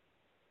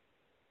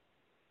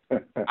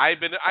 I've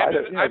been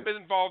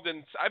involved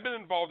in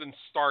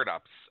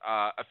startups,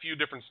 a few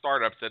different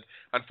startups that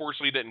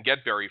unfortunately didn't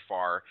get very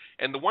far,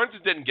 and the ones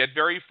that didn't get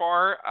very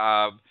far,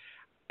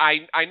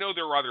 I know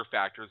there were other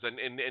factors, and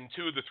in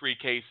 2 of the 3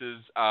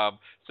 cases,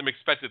 some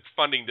expected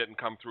funding didn't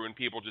come through, and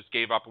people just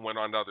gave up and went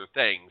on to other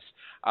things.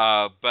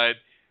 But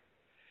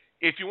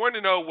if you want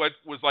to know what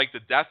was like the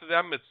death of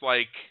them, it's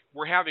like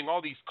we're having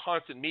all these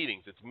constant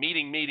meetings. It's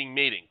meeting,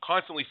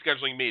 constantly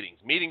scheduling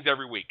meetings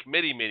every week,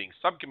 committee meetings,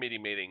 subcommittee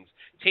meetings,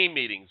 team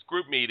meetings,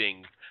 group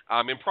meetings,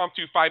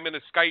 impromptu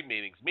 5-minute Skype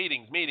meetings.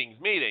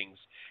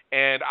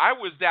 And I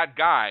was that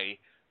guy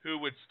who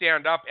would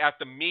stand up at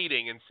the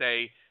meeting and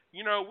say,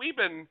 we've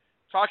been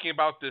talking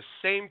about this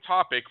same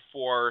topic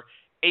for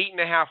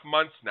 8.5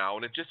 months now,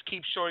 and it just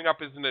keeps showing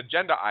up as an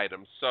agenda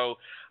item. So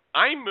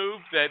I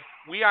move that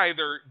we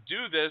either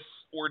do this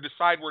or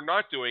decide we're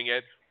not doing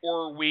it,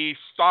 or we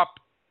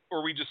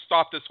just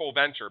stop this whole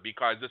venture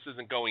because this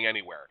isn't going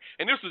anywhere.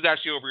 And this was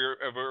actually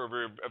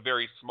over a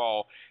very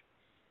small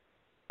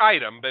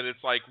item, but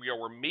it's like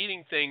we're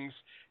meeting things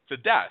to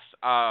death.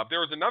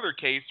 There was another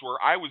case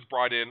where I was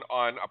brought in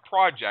on a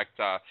project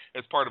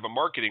as part of a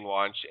marketing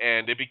launch,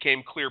 and it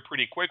became clear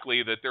pretty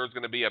quickly that there was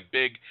going to be a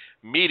big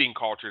meeting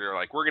culture. They're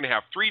like, we're going to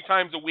have 3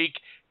 times a week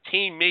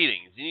team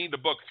meetings. You need to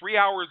book 3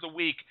 hours a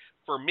week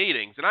for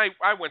meetings. And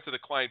I went to the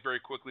client very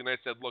quickly and I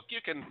said, look, you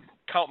can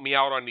count me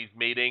out on these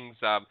meetings.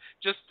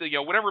 Just,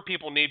 whatever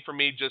people need from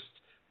me, just,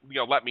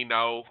 let me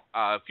know.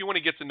 If you want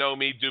to get to know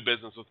me, do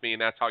business with me,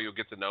 and that's how you'll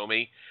get to know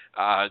me.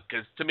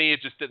 Because to me,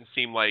 it just didn't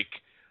seem like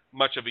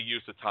much of a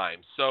use of time.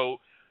 So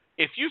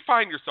if you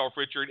find yourself,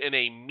 Richard, in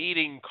a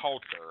meeting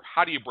culture,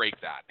 how do you break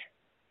that?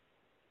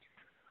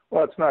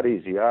 Well, it's not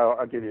easy.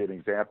 I'll give you an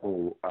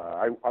example.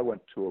 I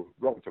went to a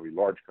relatively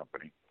large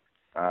company,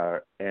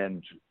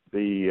 and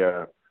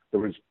there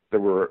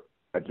were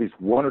at least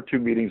one or two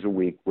meetings a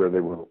week where they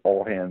were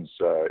all hands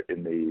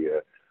in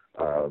the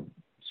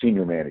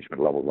senior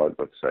management level,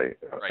 let's say,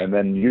 Right. And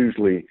then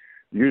usually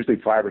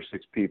 5 or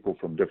 6 people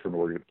from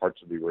different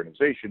parts of the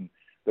organization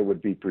that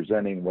would be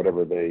presenting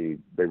whatever they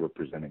were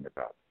presenting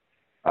about.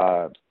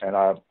 And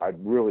I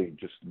really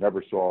just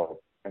never saw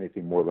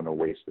anything more than a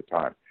waste of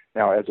time.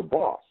 Now, as a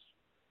boss,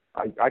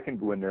 I can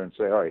go in there and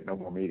say, all right, no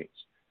more meetings.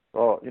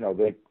 Well,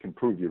 they can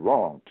prove you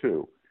wrong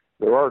too.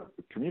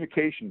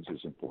 Communications is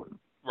important.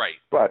 Right.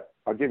 But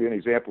I'll give you an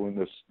example in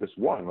this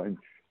one. I mean,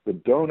 the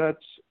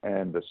donuts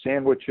and the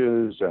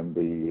sandwiches and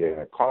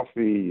the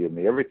coffee and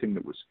everything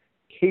that was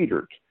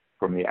catered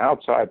from the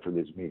outside for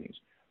these meetings.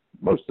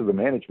 Most of the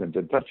management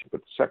didn't touch it, but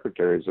the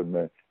secretaries and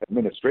the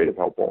administrative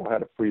help all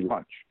had a free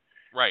lunch.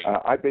 Right.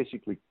 I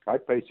basically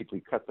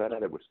cut that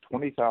out. It was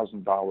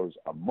 $20,000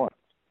 a month.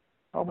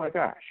 Oh my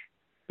gosh!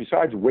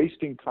 Besides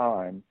wasting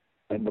time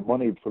and the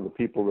money for the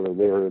people that are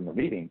there in the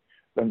meeting,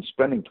 then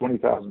spending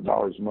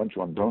 $20,000 a month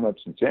on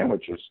donuts and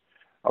sandwiches.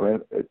 I mean,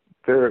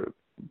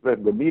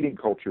 the meeting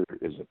culture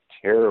is a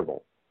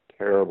terrible,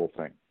 terrible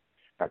thing.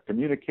 Now,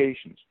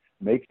 communications,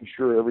 making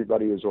sure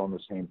everybody is on the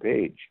same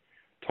page,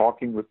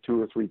 talking with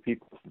 2 or 3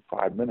 people for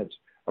 5 minutes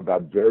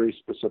about very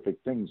specific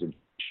things and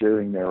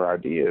sharing their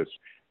ideas,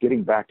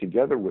 getting back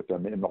together with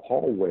them in the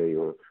hallway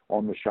or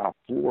on the shop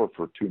floor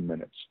for 2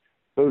 minutes.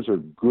 Those are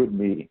good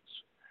meetings.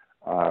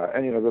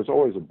 And there's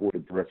always a board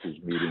of directors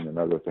meeting and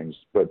other things,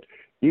 but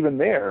even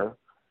there,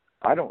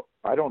 I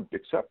don't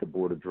accept a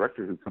board of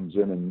directors who comes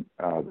in and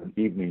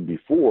the evening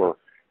before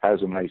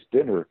has a nice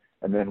dinner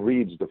and then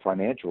reads the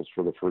financials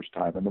for the first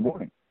time in the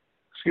morning.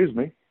 Excuse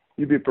me,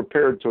 you be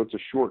prepared so it's a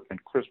short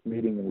and crisp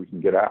meeting and we can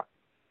get out.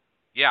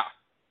 Yeah.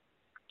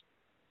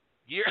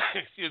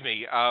 Excuse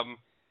me.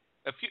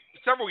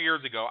 Several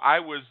years ago, I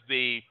was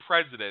the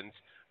president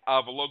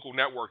of a local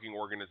networking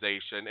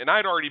organization, and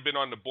I'd already been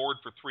on the board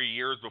for 3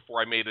 years before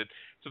I made it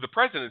to the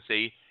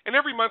presidency. And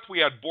every month we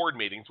had board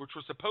meetings, which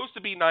were supposed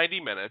to be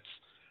 90 minutes,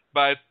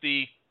 but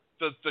the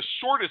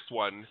shortest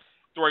one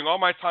during all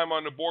my time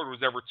on the board was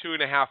ever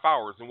 2.5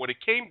 hours. And what it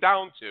came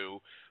down to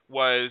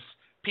was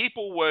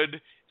people would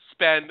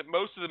spend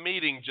most of the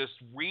meeting just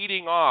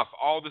reading off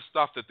all the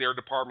stuff that their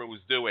department was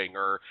doing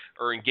or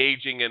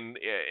engaging in,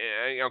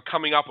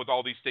 coming up with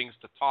all these things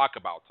to talk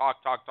about. Talk.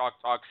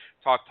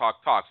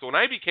 So when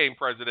I became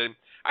president,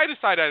 I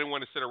decided I didn't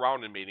want to sit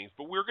around in meetings,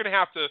 but we were going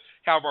to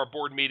have our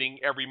board meeting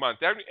every month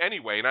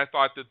anyway. And I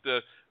thought that the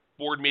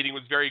board meeting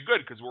was very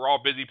good because we're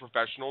all busy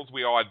professionals.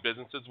 We all had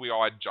businesses. We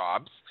all had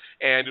jobs.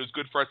 And it was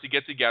good for us to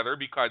get together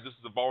because this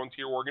is a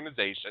volunteer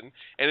organization,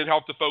 and it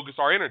helped to focus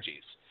our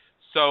energies.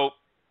 So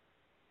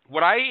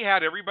what I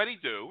had everybody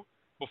do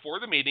before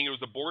the meeting, it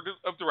was a board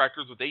of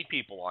directors with 8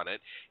 people on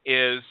it,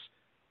 is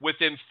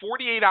within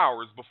 48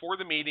 hours before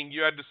the meeting,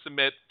 you had to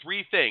submit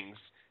 3 things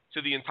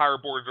to the entire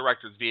board of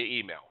directors via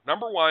email.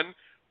 Number 1,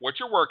 what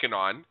you're working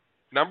on.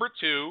 Number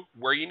 2,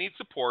 where you need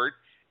support.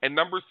 And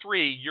number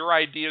 3, your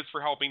ideas for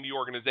helping the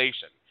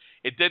organization.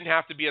 It didn't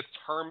have to be a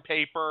term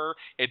paper.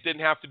 It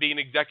didn't have to be an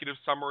executive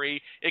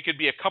summary. It could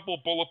be a couple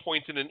bullet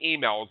points in an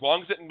email, as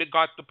long as it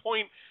got the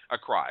point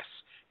across.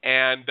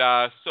 And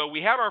so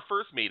we had our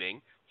first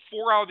meeting.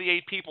 4 out of the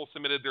 8 people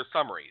submitted their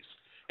summaries.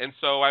 And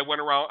so I went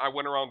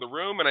around the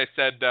room and I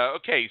said,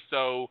 okay,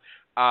 so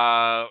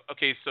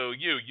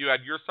you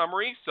had your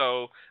summary.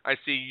 So I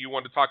see you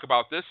want to talk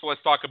about this. So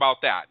let's talk about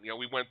that.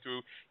 We went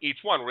through each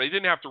one. Well, they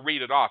didn't have to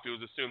read it off. It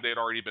was assumed they had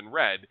already been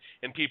read,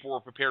 and people were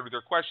prepared with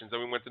their questions. Then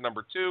we went to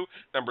number 2,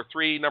 number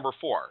 3, number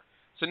 4.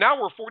 So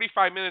now we're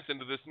 45 minutes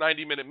into this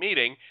 90-minute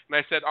meeting, and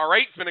I said, all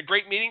right, it's been a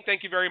great meeting.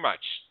 Thank you very much.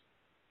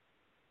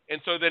 And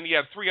so then you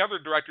have 3 other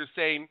directors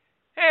saying,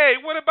 hey,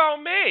 what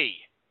about me?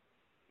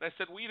 And I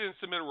said, well, you didn't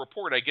submit a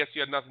report. I guess you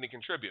had nothing to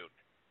contribute.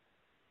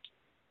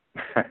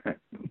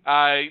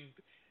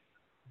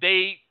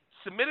 They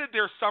submitted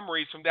their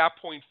summaries from that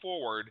point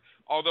forward,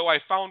 although I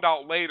found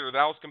out later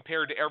that was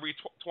compared to every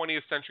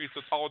 20th century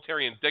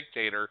totalitarian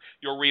dictator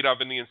you'll read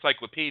of in the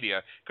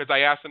encyclopedia, because I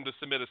asked them to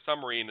submit a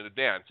summary in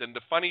advance. And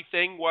the funny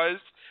thing was,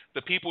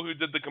 the people who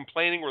did the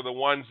complaining were the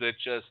ones that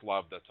just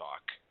loved to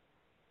talk.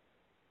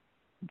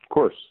 Of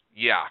course.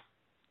 Yeah.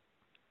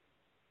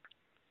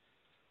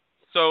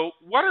 So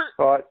what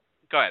are...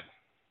 Go ahead.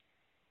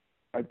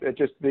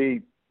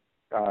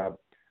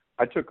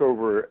 I took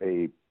over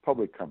a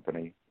public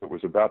company that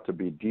was about to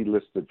be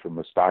delisted from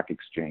the stock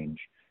exchange.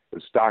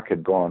 The stock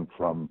had gone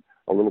from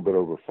a little bit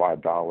over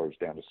 $5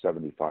 down to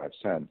 75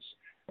 cents,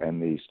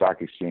 and the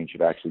stock exchange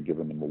had actually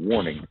given them a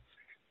warning.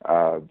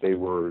 They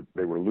were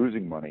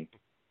losing money,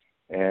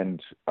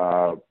 And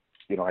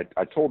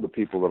I told the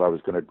people that I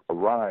was going to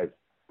arrive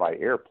by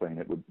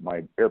airplane.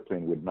 My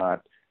airplane would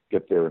not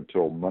get there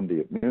until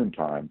Monday at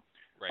noontime.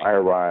 Right. I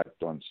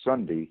arrived on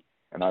Sunday,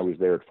 and I was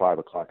there at 5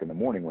 o'clock in the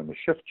morning when the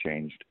shift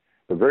changed.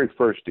 The very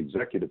first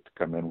executive to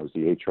come in was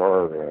the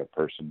HR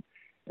person,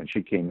 and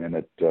she came in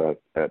at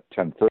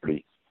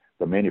 10:30.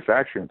 The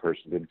manufacturing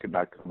person could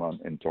not come on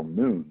until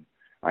noon.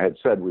 I had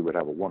said we would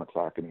have a 1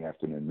 o'clock in the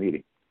afternoon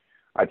meeting.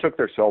 I took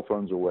their cell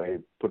phones away,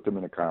 put them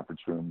in a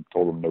conference room,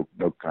 told them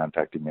no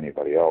contacting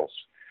anybody else.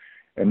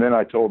 And then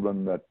I told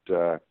them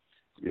that,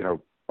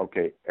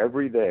 okay,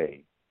 every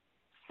day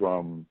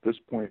from this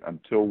point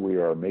until we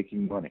are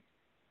making money,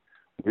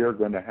 we are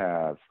going to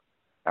have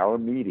our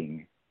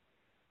meeting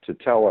to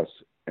tell us,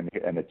 and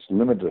it's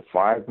limited to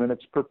 5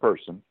 minutes per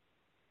person.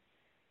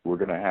 We're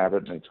going to have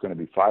it, and it's going to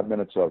be 5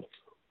 minutes of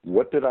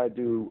what did I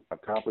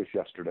accomplish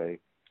yesterday,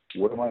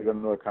 what am I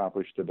going to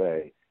accomplish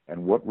today,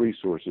 and what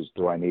resources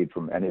do I need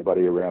from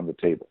anybody around the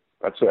table.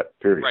 That's it,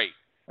 period. Right.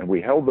 And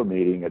we held the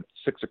meeting at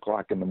 6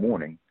 o'clock in the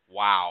morning.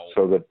 Wow.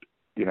 So that,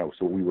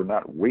 so we were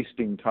not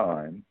wasting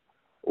time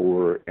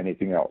or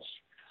anything else.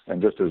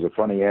 And just as a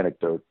funny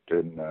anecdote,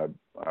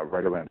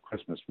 right around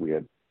Christmas, we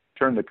had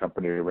turned the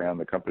company around.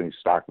 The company's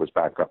stock was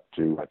back up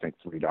to, I think,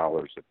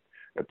 $3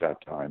 at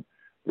that time.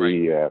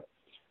 Right.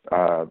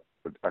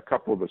 A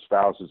couple of the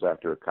spouses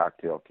after a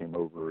cocktail came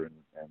over and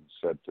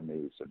said to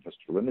me,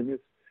 Mr. Lindemuth,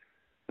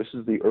 this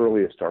is the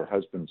earliest our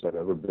husbands have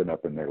ever been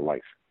up in their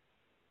life.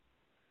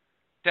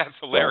 That's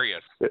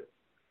hilarious. So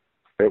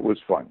it was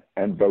fun.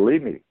 And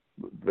believe me,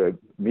 the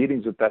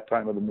meetings at that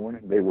time of the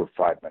morning, they were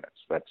 5 minutes.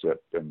 That's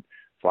it. And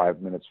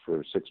 5 minutes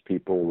for 6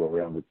 people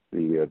around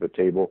the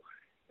table.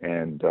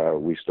 And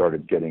we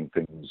started getting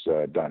things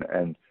done.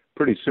 And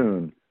pretty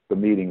soon, the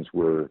meetings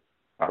were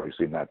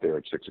obviously not there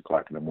at 6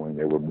 o'clock in the morning.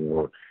 They were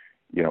more,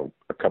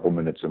 a couple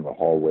minutes in the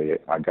hallway.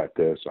 I got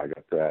this, I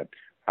got that.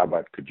 How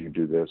about could you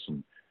do this?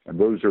 And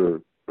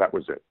that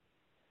was it,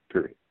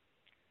 period.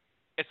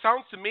 It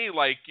sounds to me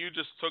like you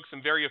just took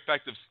some very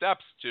effective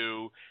steps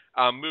to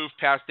move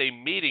past a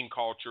meeting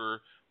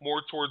culture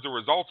more towards a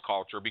results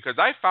culture, because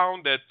I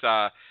found that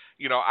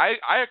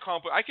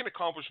I can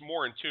accomplish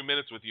more in 2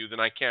 minutes with you than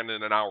I can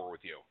in an hour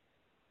with you.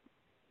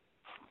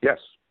 Yes.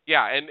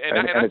 Yeah, and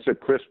it's a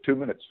crisp 2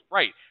 minutes.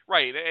 Right.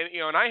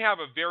 And I have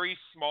a very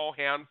small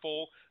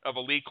handful of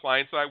elite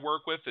clients that I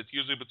work with. It's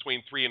usually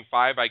between 3 and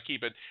 5. I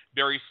keep it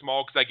very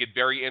small because I get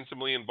very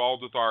intimately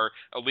involved with our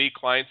elite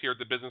clients here at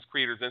the Business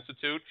Creators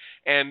Institute.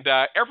 And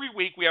every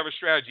week we have a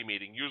strategy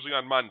meeting, usually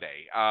on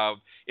Monday.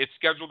 It's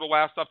scheduled to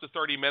last up to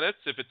 30 minutes.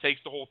 If it takes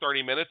the whole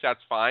 30 minutes,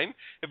 that's fine.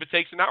 If it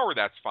takes an hour,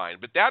 that's fine.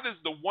 But that is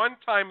the one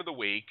time of the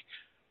week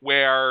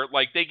where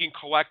they can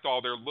collect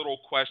all their little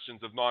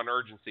questions of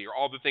non-urgency or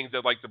all the things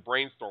they'd like to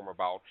brainstorm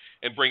about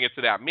and bring it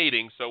to that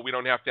meeting, so we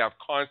don't have to have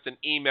constant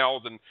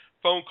emails and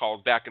phone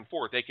calls back and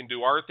forth. They can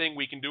do our thing,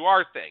 we can do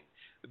our thing.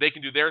 They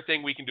can do their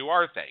thing, we can do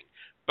our thing.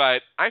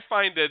 But I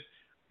find that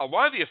a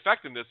lot of the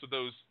effectiveness of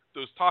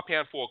those top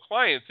handful of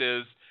clients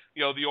is,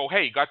 the old,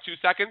 hey, you got 2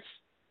 seconds?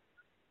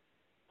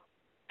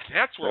 And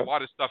that's where a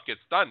lot of stuff gets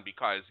done,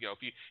 because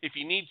if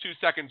you need 2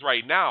 seconds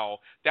right now,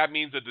 that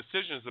means a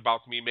decision is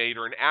about to be made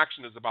or an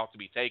action is about to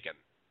be taken.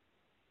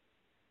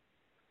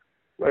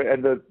 Right,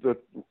 and the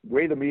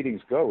way the meetings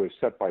go is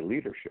set by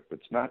leadership.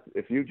 It's not,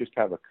 if you just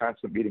have a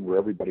constant meeting where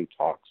everybody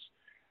talks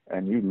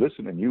and you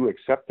listen and you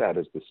accept that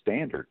as the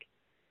standard,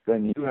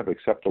 then you have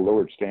accepted a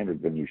lower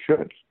standard than you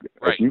should.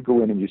 Right. If you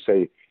go in and you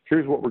say,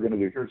 here's what we're going to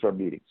do, here's our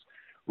meetings.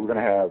 We're going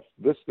to have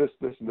this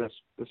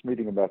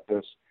meeting about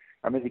this.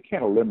 I mean, you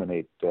can't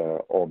eliminate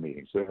all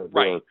meetings. There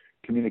are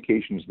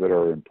communications that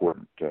are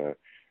important,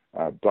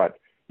 but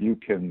you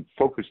can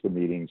focus the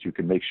meetings. You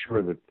can make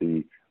sure that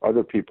the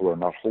other people are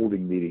not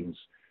holding meetings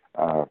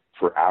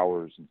for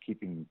hours and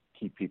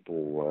keep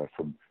people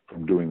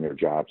from doing their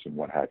jobs and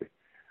what have you.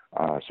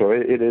 So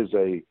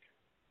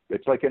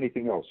it's like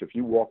anything else. If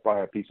you walk by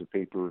a piece of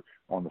paper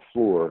on the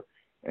floor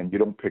and you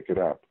don't pick it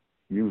up,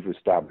 you've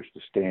established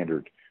a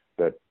standard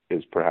that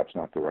is perhaps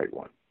not the right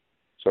one.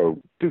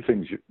 So do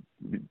things,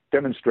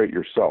 demonstrate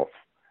yourself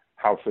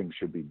how things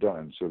should be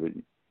done so that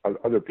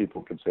other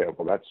people can say, oh,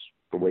 well, that's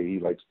the way he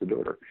likes to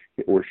do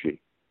it, or she.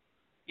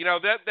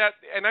 That,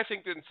 and I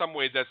think that in some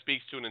ways that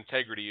speaks to an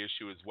integrity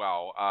issue as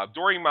well.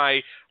 During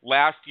my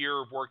last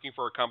year of working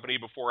for a company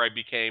before I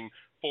became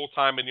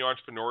full-time in the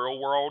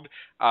entrepreneurial world,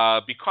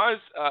 because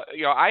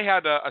I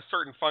had a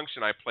certain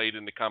function I played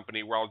in the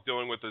company where I was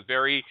dealing with a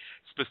very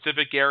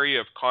specific area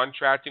of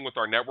contracting with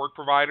our network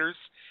providers.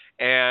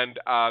 And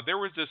there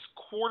was this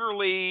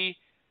quarterly,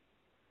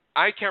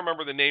 I can't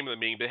remember the name of the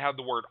meeting, but it had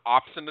the word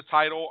ops in the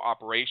title,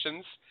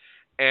 operations.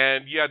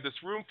 And you had this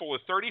room full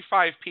of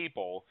 35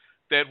 people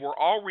that were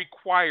all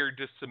required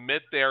to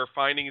submit their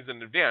findings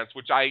in advance,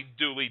 which I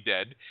duly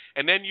did.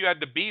 And then you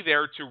had to be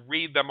there to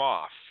read them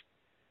off.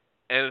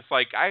 And it's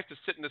like, I have to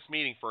sit in this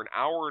meeting for an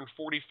hour and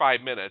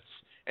 45 minutes,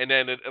 and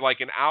then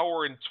an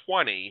hour and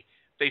 20,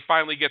 they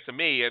finally get to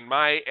me, and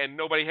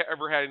nobody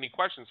ever had any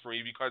questions for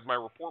me because my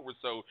report was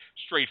so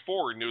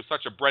straightforward and it was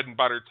such a bread and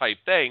butter type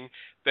thing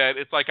that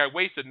it's like I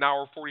wasted an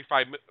hour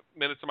 45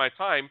 minutes of my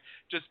time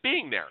just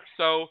being there.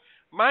 So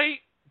my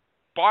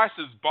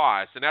boss's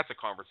boss, and that's a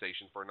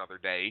conversation for another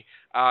day,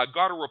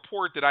 got a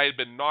report that I had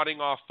been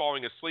nodding off,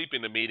 falling asleep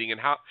in the meeting, and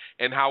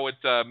how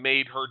it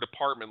made her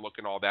department look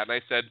and all that. And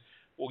I said,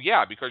 well,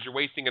 yeah, because you're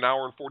wasting an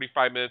hour and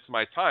 45 minutes of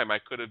my time. I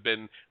could have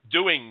been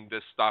doing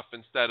this stuff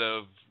instead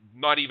of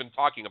not even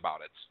talking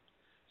about it.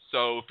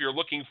 So if you're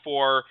looking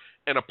for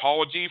an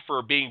apology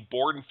for being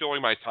bored and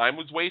feeling my time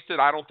was wasted,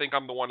 I don't think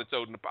I'm the one that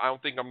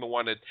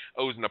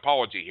owes an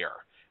apology here.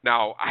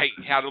 Now, I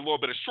had a little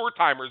bit of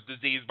short-timer's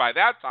disease by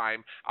that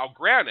time, I'll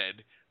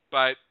granted,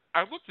 but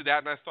I looked at that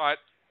and I thought,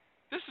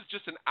 this is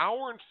just an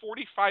hour and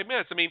 45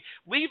 minutes. I mean,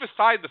 leave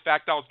aside the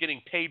fact that I was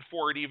getting paid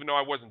for it even though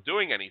I wasn't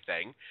doing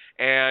anything,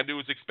 and it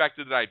was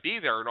expected that I'd be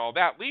there and all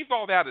that. Leave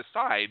all that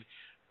aside,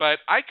 but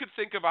I could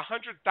think of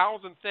 100,000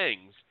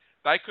 things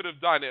that I could have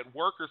done at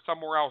work or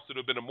somewhere else that would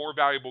have been a more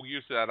valuable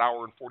use of that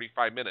hour and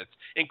 45 minutes,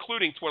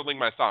 including twiddling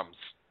my thumbs.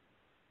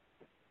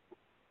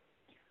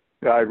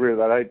 Yeah, I agree with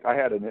that. I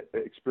had an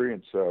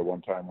experience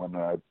one time when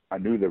I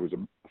knew there was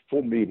a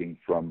full meeting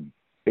from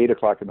 8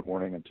 o'clock in the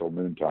morning until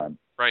noontime.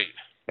 Right.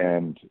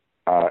 And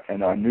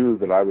I knew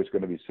that I was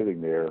going to be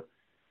sitting there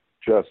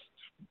just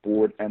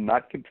bored and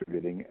not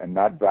contributing and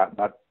not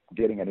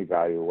getting any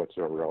value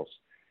whatsoever else.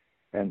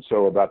 And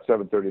so about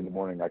 7:30 in the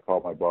morning, I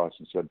called my boss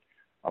and said,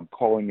 I'm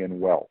calling in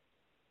well.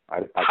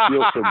 I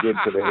feel so good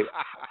today.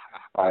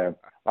 I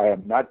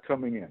am not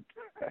coming in.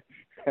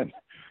 And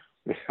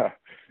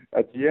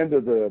at the end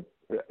of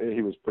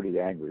he was pretty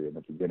angry in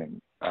the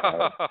beginning.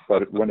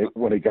 But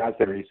when he got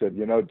there, he said,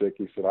 Dick,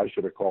 he said, I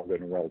should have called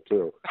in well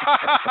too.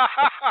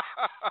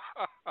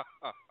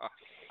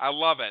 I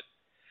love it.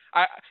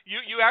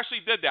 You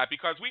actually did that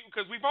because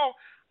we've all,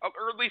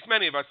 or at least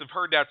many of us, have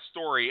heard that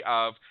story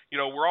of,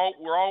 we're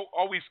all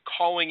always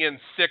calling in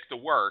sick to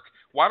work.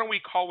 Why don't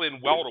we call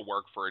in well to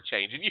work for a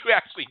change? And you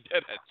actually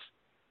did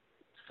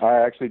it. I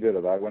actually did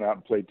it. I went out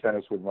and played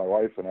tennis with my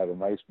wife and had a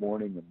nice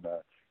morning and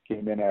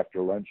came in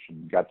after lunch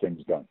and got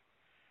things done.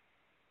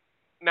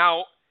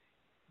 Now,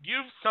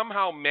 you've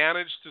somehow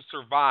managed to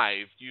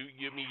survive.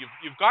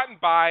 You've gotten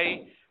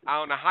by. I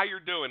don't know how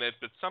you're doing it,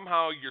 but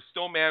somehow you're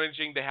still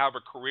managing to have a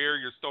career.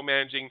 You're still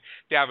managing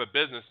to have a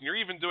business, and you're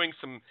even doing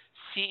some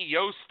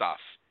CEO stuff.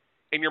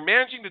 And you're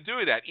managing to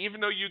do that, even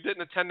though you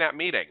didn't attend that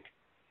meeting.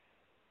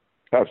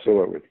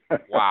 Absolutely.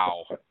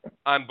 Wow.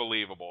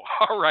 Unbelievable.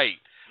 All right.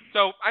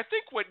 So I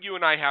think what you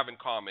and I have in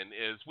common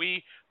is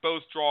we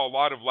both draw a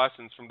lot of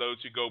lessons from those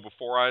who go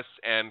before us,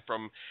 and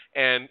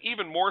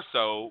even more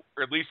so,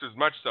 or at least as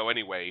much so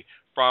anyway,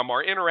 from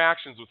our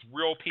interactions with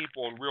real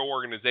people and real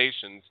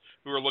organizations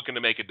who are looking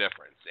to make a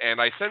difference. And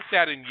I sense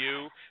that in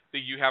you, that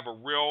you have a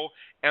real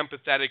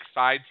empathetic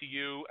side to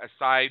you, a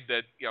side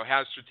that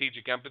has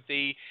strategic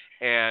empathy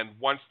and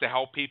wants to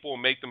help people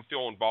and make them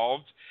feel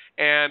involved.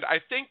 And I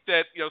think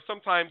that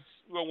sometimes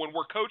when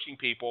we're coaching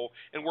people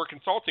and we're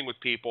consulting with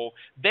people,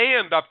 they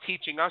end up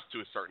teaching us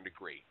to a certain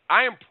degree.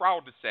 I am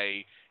proud to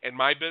say in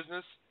my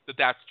business that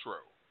that's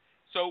true.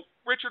 So,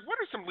 Richard, what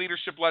are some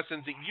leadership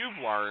lessons that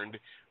you've learned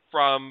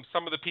from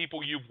some of the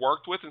people you've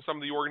worked with and some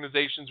of the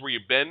organizations where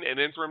you've been an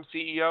interim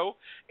CEO?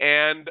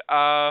 And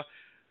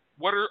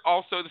what are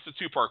also, this is a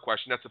two-part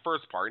question, that's the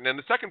first part. And then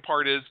the second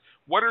part is,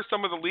 what are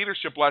some of the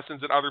leadership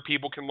lessons that other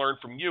people can learn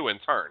from you in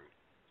turn?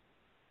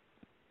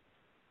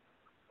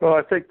 Well,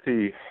 I think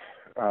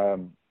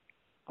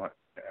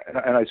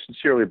and I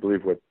sincerely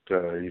believe what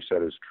you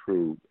said is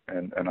true,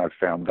 and I've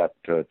found that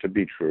to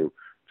be true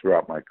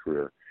throughout my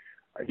career.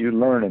 You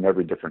learn in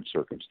every different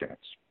circumstance.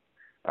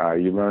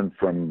 You learn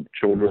from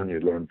children, you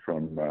learn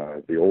from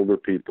the older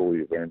people,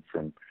 you learn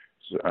from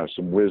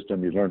some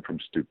wisdom, you learn from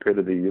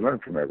stupidity, you learn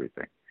from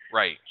everything.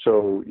 Right.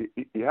 So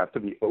you have to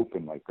be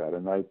open like that.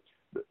 And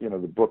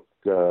the book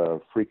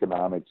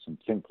Freakonomics and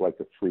Think Like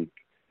a Freak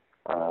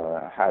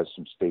has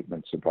some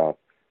statements about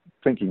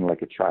thinking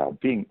like a child,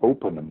 being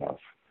open enough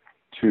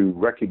to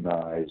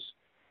recognize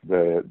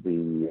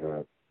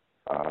the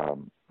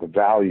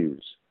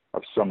values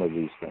of some of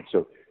these things.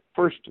 So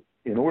first,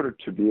 in order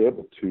to be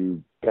able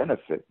to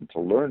benefit and to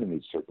learn in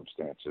these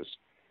circumstances,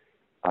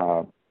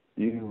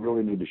 you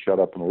really need to shut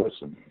up and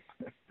listen.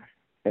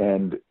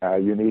 And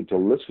you need to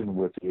listen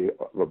with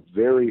a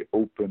very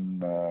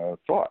open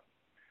thought.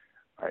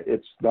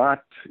 It's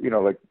not,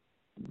 like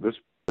this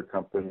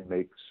company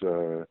makes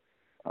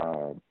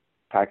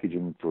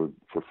packaging for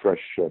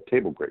fresh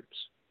table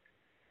grapes.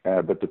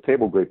 But the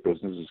table grape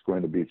business is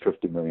going to be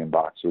 50 million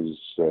boxes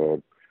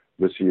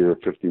this year,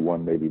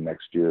 51 maybe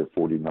next year,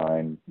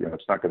 49.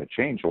 It's not going to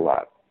change a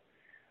lot.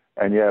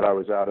 And yet I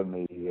was out in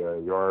the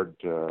yard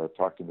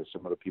talking to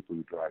some of the people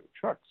who drive the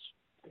trucks.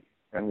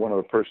 And one of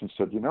the persons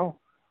said,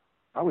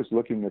 I was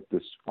looking at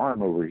this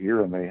farm over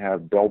here and they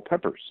have bell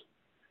peppers.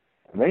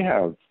 And they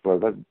have,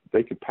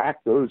 they could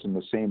pack those in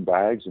the same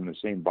bags in the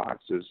same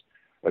boxes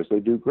as they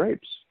do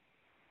grapes.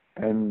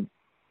 And,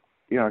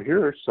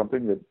 here's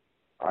something that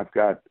I've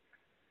got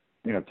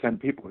 10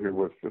 people here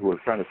who are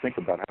trying to think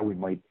about how we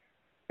might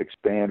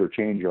expand or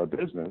change our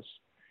business,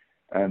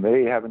 and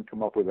they haven't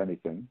come up with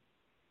anything.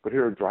 But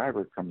here a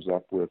driver comes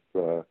up with,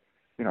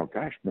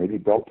 gosh, maybe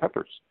bell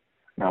peppers.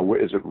 Now,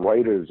 is it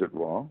right or is it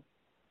wrong?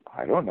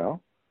 I don't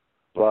know.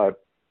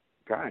 But,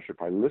 gosh,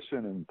 if I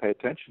listen and pay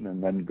attention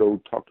and then go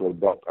talk to a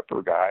bell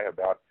pepper guy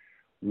about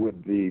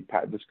would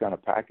this kind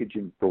of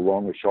packaging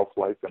prolong the shelf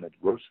life in a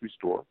grocery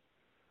store,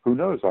 who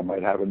knows? I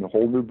might have a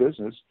whole new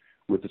business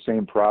with the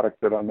same product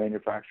that I'm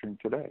manufacturing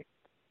today.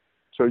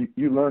 So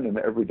you learn in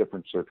every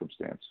different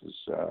circumstances,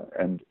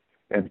 and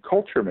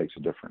culture makes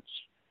a difference.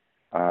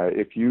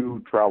 If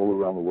you travel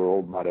around the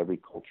world, not every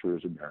culture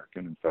is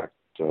American. In fact,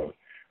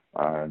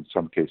 in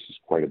some cases,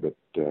 quite a bit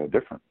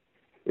different.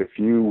 If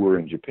you were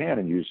in Japan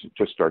and you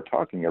just start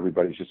talking,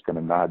 everybody's just going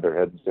to nod their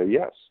head and say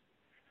yes.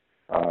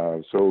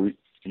 So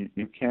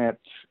you can't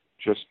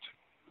just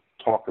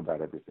talk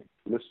about everything.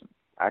 Listen,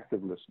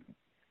 active listening,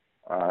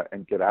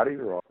 and get out of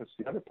your office.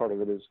 The other part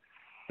of it is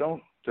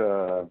don't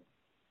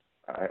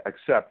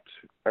accept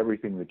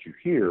everything that you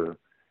hear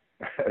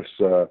as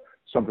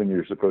something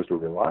you're supposed to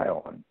rely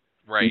on.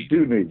 Right. You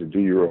do need to do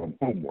your own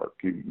homework.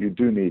 You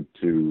do need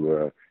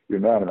to. You're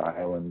not an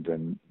island,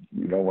 and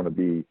you don't want to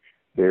be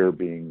there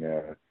being,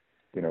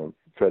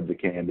 fed the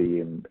candy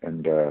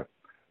and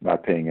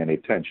not paying any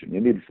attention.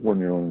 You need to form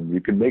your own.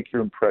 You can make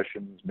your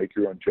impressions, make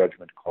your own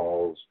judgment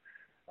calls.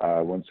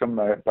 When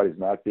somebody's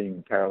not being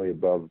entirely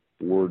above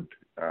board,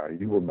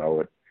 you will know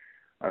it.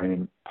 I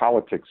mean,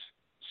 politics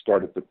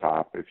start at the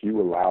top. If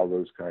you allow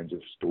those kinds of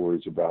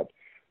stories about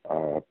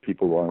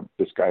people,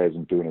 this guy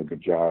isn't doing a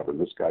good job, or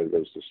this guy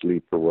goes to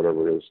sleep, or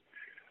whatever it is,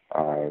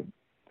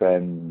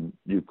 then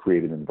you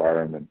create an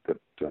environment that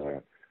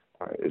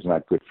is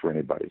not good for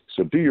anybody.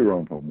 So do your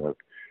own homework.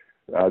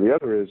 The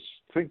other is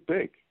think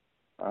big.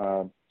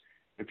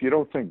 If you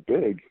don't think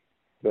big,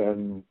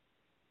 then,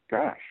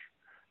 gosh,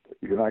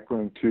 you're not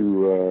going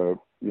to,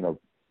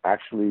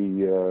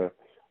 actually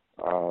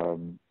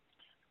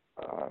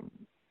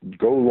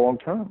go long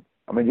term.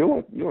 I mean,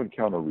 you'll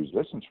encounter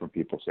resistance from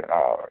people saying,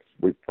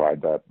 we've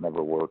tried that,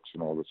 never works,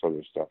 and all this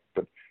other stuff.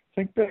 But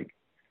think big.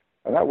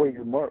 And that way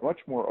you're much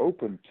more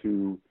open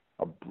to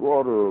a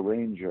broader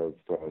range of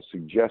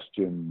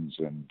suggestions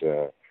and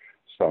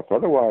stuff.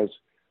 Otherwise,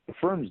 the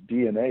firm's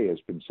DNA has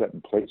been set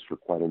in place for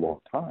quite a long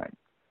time.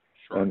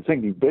 Sure. And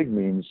thinking big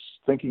means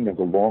thinking of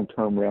the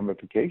long-term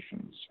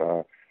ramifications.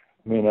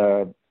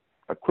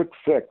 A quick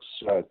fix,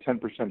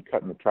 10%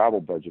 cut in the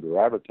travel budget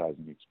or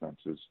advertising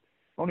expenses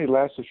only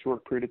lasts a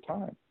short period of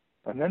time.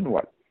 And then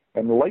what?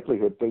 And the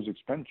likelihood those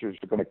expenditures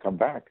are going to come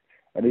back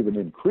and even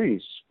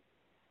increase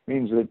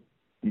means that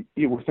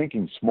you were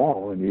thinking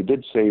small and you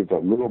did save a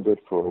little bit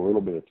for a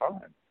little bit of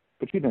time,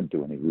 but you didn't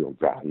do any real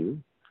value.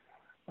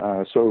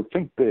 So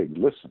think big,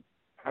 listen,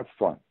 have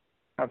fun.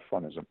 Have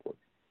fun is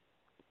important.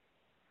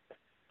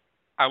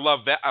 I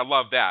love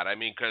that. I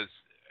mean, because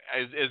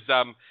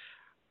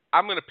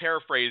I'm going to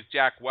paraphrase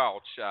Jack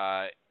Welch.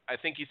 I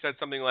think he said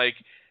something like,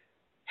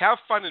 have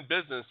fun in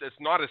business. It's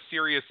not a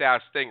serious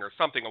ass thing, or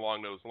something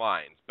along those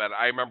lines. But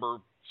I remember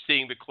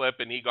seeing the clip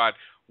and he got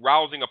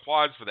rousing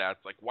applause for that.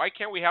 It's like, why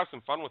can't we have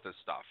some fun with this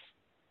stuff?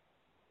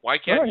 Why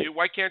can't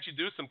you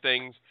do some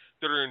things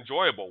that are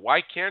enjoyable?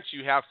 Why can't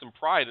you have some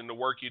pride in the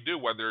work you do,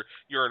 whether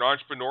you're an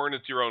entrepreneur and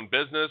it's your own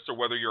business, or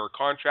whether you're a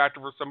contractor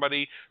for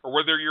somebody, or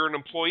whether you're an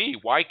employee?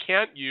 Why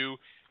can't you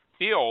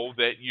feel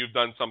that you've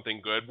done something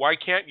good? Why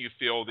can't you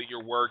feel that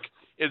your work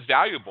is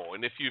valuable?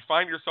 And if you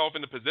find yourself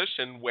in a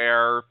position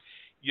where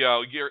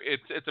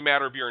it's a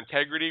matter of your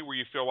integrity, where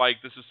you feel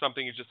like this is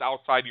something that's just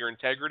outside your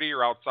integrity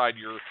or outside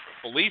your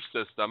belief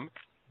system,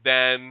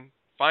 then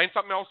find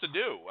something else to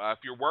do. If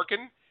you're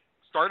working,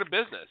 start a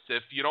business.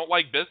 If you don't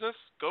like business,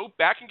 go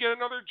back and get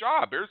another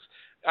job.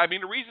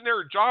 The reason there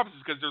are jobs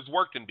is because there's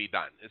work can be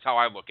done, is how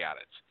I look at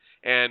it.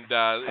 And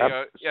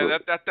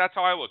that's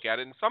how I look at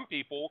it. And some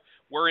people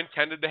were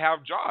intended to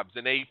have jobs,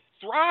 and they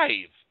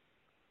thrive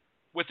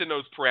within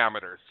those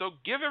parameters. So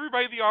give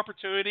everybody the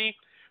opportunity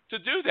to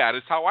do that,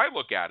 is how I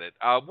look at it.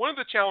 One of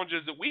the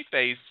challenges that we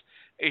face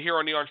here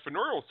on the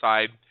entrepreneurial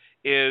side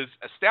is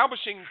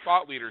establishing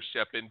thought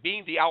leadership and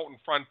being the out in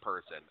front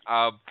person.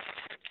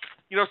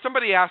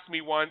 Somebody asked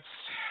me once,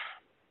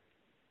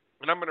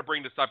 and I'm going to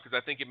bring this up because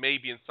I think it may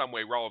be in some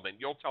way relevant.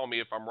 You'll tell me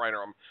if I'm right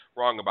or I'm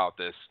wrong about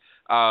this.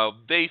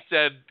 They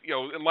said,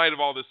 in light of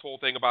all this whole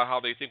thing about how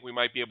they think we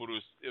might be able to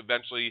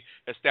eventually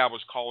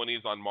establish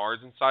colonies on Mars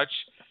and such,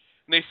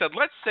 and they said,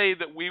 let's say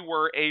that we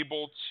were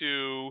able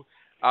to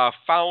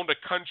found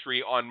a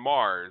country on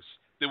Mars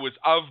that was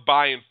of,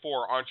 by, and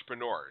for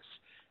entrepreneurs.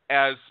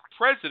 As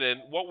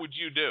president, what would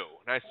you do?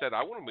 And I said,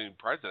 I wouldn't be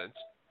president.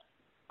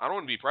 I don't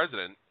want to be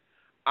president.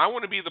 I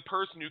want to be the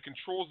person who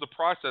controls the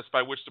process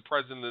by which the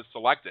president is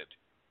selected.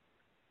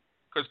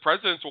 Because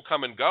presidents will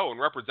come and go, and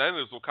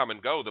representatives will come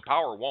and go. The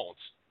power won't.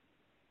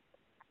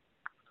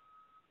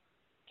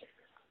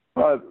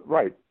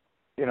 Right.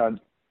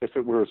 If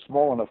it were a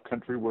small enough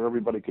country where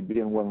everybody could be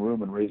in one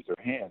room and raise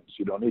their hands,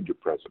 you don't need your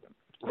president.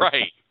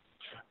 Right.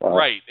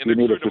 Right. In you a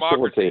need true a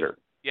facilitator.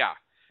 Democracy. Yeah.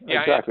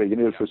 Yeah, exactly. You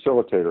need a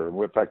facilitator.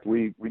 In fact,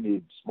 we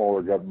need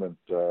smaller government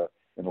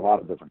in a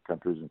lot of different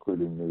countries,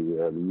 including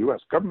the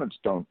U.S. Governments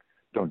don't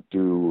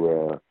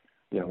do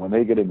when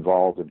they get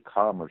involved in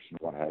commerce and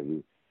what have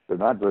you, they're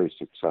not very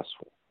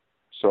successful.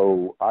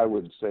 So I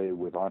would say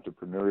with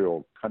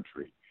entrepreneurial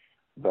country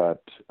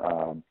that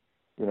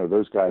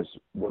those guys,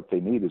 what they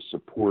need is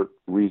support,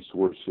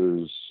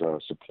 resources,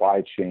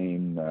 supply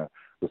chain,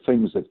 the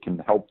things that can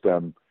help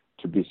them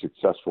to be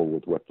successful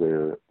with what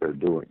they're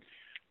doing.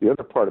 The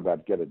other part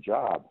about get a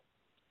job,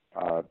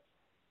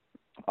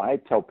 I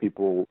tell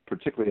people,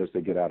 particularly as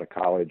they get out of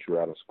college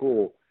or out of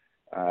school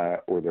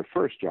or their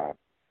first job,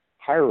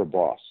 hire a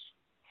boss.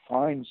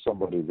 Find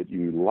somebody that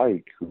you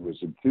like who is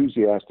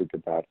enthusiastic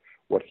about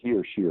what he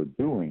or she are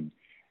doing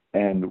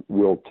and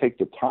will take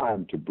the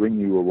time to bring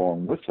you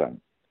along with them.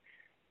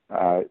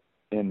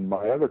 And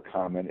my other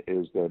comment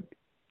is that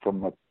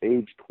from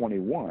age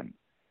 21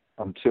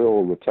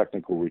 until the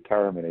technical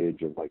retirement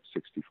age of like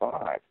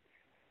 65,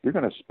 you're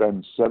going to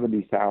spend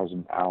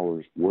 70,000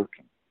 hours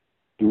working,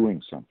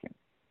 doing something.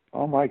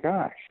 Oh my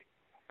gosh.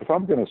 If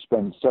I'm going to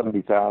spend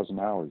 70,000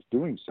 hours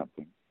doing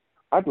something,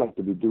 I'd like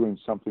to be doing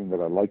something that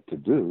I like to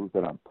do,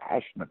 that I'm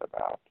passionate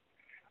about,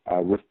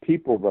 with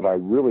people that I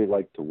really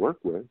like to work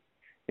with,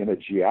 in a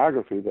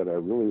geography that I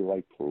really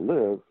like to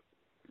live.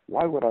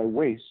 Why would I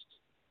waste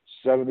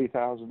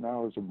 70,000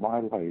 hours of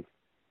my life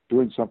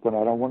doing something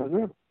I don't want to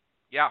do?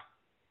 Yeah.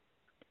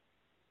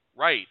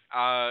 Right.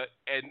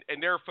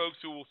 And there are folks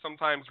who will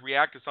sometimes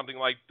react to something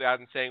like that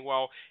and saying,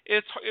 well,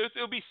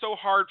 it'll be so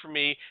hard for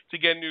me to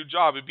get a new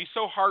job. It'd be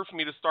so hard for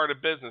me to start a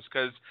business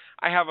because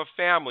I have a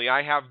family,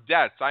 I have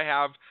debts, I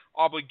have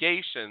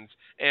obligations,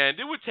 and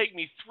it would take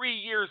me 3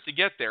 years to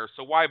get there,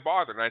 so why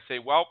bother? And I say,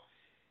 well,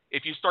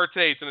 if you start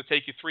today, it's going to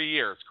take you 3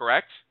 years,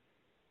 correct?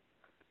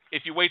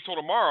 If you wait till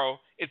tomorrow,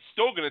 it's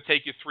still going to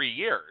take you 3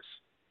 years.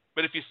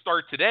 But if you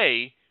start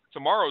today,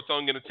 tomorrow it's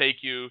only going to take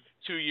you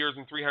 2 years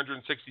and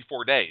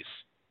 364 days.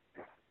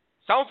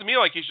 Sounds to me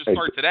like you should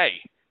start today.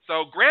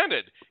 So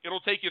granted, it'll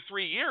take you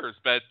 3 years,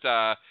 but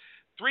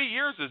 3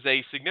 years is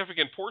a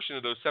significant portion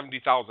of those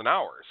 70,000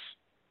 hours.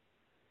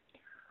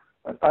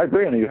 I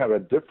agree, and you have a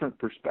different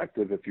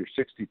perspective if you're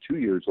 62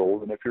 years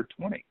old than if you're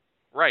 20.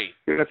 Right.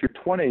 If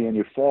you're 20 and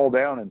you fall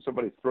down and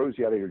somebody throws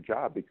you out of your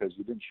job because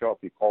you didn't show up,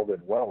 you called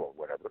in well or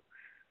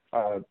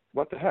whatever,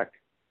 what the heck?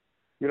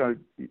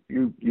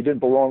 You didn't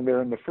belong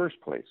there in the first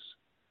place.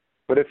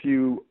 But if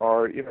you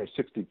are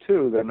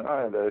 62, then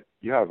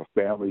you have a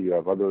family, you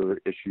have other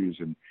issues,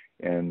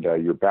 and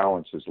your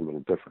balance is a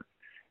little different.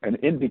 And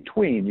in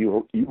between,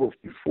 you will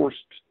be forced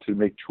to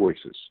make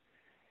choices,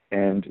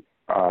 and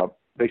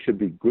they should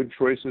be good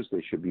choices.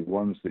 They should be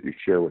ones that you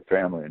share with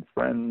family and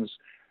friends,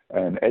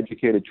 and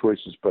educated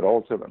choices. But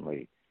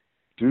ultimately,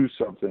 do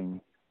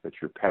something that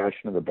you're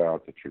passionate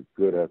about, that you're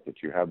good at,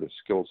 that you have the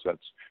skill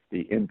sets,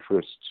 the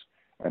interests,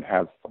 and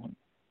have fun.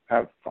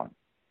 Have fun.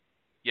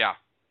 Yeah.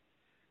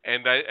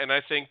 And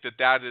I think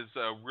that is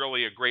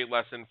really a great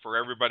lesson for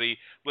everybody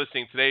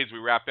listening today as we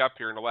wrap up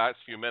here in the last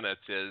few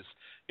minutes is,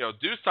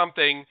 do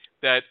something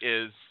that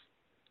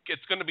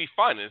it's going to be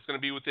fun. It's going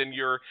to be within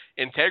your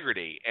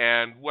integrity.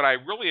 And what I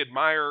really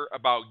admire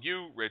about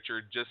you,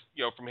 Richard, just,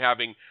 from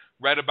having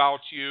read about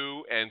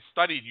you and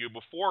studied you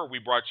before we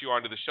brought you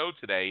onto the show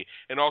today,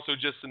 and also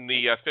just in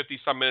the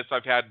 50-some minutes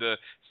I've had to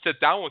sit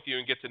down with you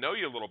and get to know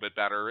you a little bit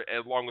better,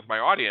 along with my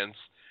audience,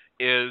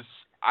 is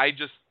I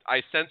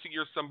sense that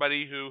you're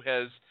somebody who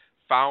has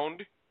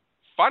found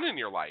fun in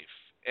your life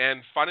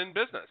and fun in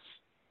business.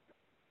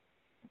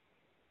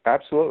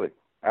 Absolutely.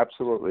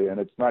 Absolutely. And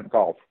it's not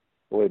golf,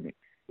 believe me.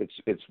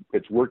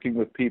 It's working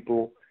with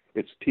people,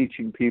 it's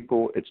teaching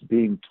people, it's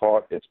being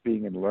taught, it's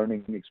being in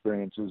learning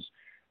experiences.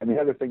 And the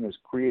other thing is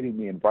creating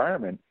the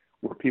environment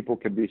where people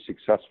can be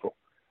successful.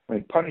 I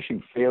mean,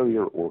 punishing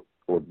failure or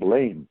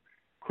blame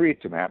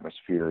creates an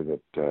atmosphere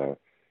that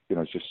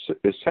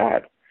is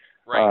sad.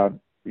 Right.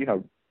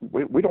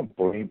 We don't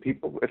blame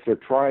people if they're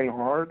trying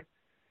hard.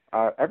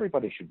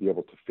 Everybody should be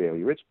able to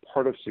failure. It's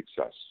part of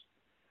success.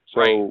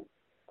 So,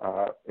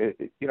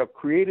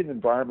 create an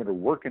environment or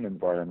work an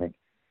environment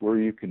where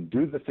you can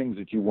do the things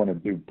that you want to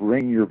do,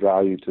 bring your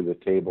value to the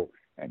table,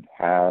 and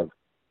have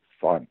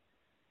fun.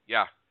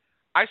 Yeah.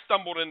 I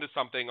stumbled into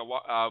something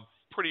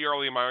pretty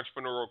early in my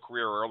entrepreneurial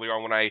career, early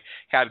on when I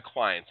had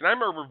clients. And I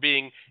remember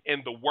being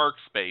in the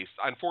workspace.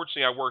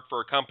 Unfortunately, I worked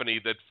for a company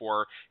that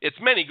for its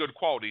many good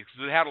qualities,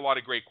 because it had a lot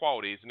of great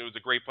qualities, and it was a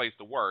great place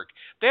to work,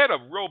 they had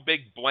a real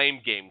big blame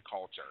game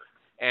culture.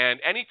 And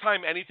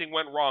anytime anything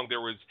went wrong,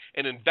 there was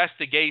an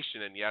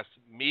investigation and, yes,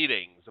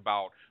 meetings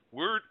about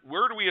where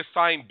do we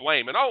assign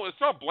blame. And, it's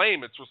not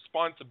blame, it's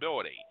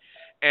responsibility.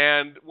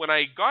 And when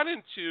I got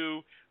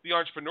into the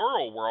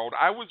entrepreneurial world,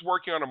 I was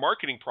working on a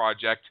marketing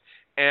project,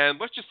 and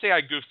let's just say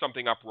I goofed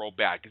something up real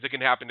bad, because it can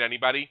happen to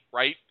anybody,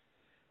 right?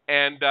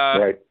 And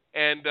right.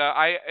 And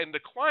the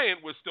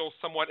client was still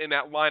somewhat in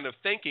that line of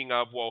thinking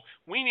of, well,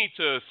 we need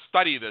to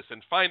study this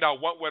and find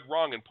out what went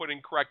wrong and put in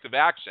corrective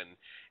action.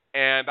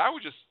 And I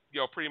was just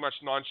pretty much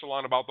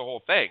nonchalant about the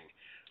whole thing.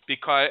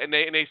 because and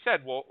they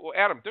said, well,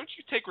 Adam, don't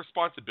you take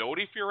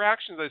responsibility for your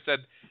actions? I said,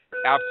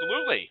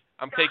 absolutely.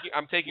 I'm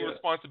taking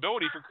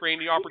responsibility for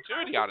creating the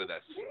opportunity out of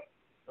this.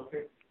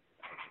 Okay.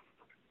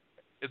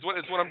 It's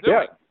what I'm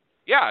doing.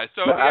 Yeah.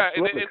 So No, yeah,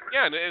 absolutely.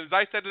 and as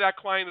I said to that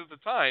client at the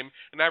time,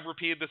 and I've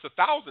repeated this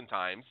 1,000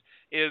 times,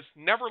 is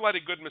never let a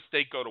good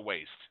mistake go to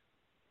waste.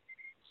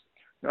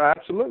 No,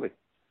 absolutely.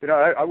 You know,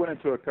 I went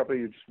into a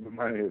company, you just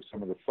reminded me of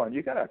some of the fun.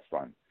 You got to have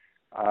fun.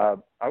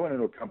 I went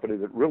into a company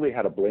that really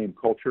had a blame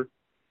culture.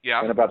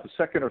 Yeah. And about the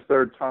second or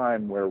third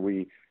time where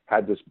we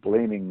had this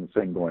blaming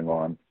thing going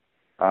on,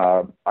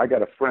 I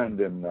got a friend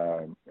in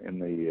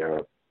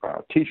the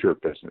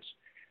T-shirt business.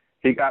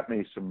 He got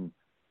me some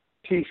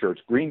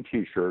T-shirts, green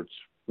T-shirts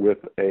with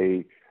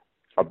a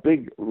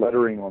big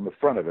lettering on the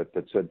front of it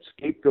that said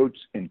Scapegoats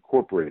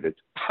Incorporated,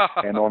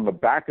 and on the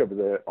back of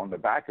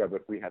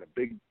it we had a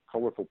big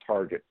colorful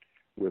target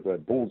with a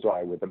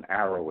bullseye with an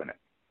arrow in it.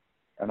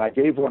 And I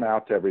gave one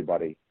out to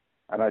everybody,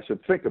 and I said,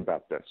 think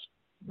about this.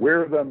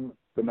 Wear them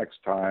the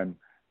next time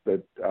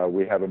that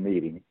we have a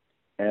meeting,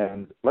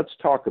 and let's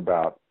talk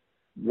about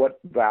what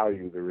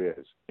value there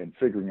is in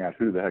figuring out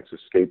who the heck's a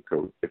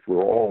scapegoat if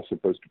we're all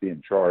supposed to be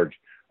in charge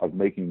of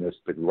making this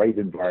the right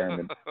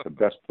environment, the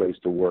best place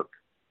to work.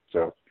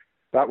 So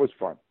that was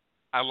fun.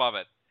 I love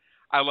it.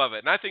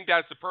 And I think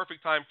that's the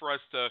perfect time for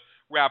us to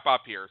wrap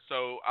up here.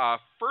 So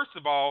first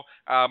of all,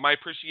 my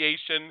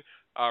appreciation,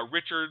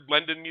 Richard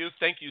Lindenmuth,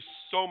 thank you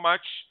so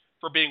much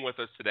for being with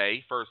us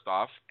today, first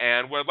off.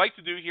 And what I'd like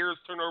to do here is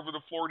turn over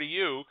the floor to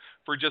you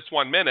for just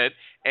 1 minute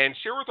and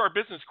share with our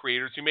business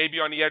creators who may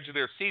be on the edge of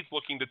their seats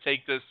looking to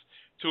take this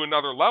to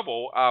another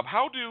level.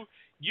 How do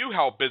you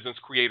help business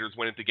creators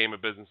win at the game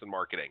of business and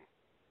marketing?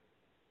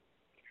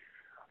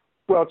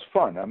 Well, it's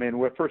fun. I mean,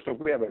 first off,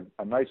 we have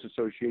a nice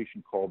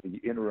association called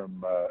the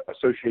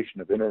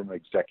Association of Interim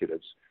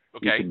Executives.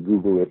 Okay. You can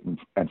Google it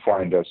and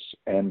find us.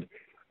 And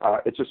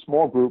it's a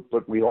small group,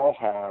 but we all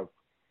have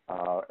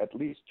at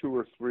least 2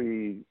 or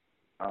 3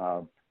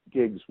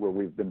 gigs where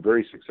we've been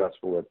very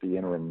successful at the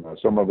interim.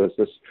 Some of us,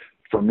 this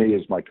for me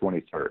is my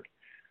 23rd.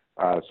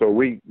 So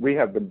we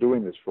have been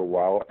doing this for a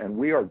while, and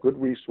we are good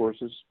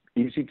resources,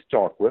 easy to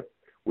talk with.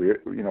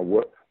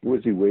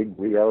 WYSIWYG,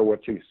 we are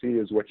what you see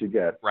is what you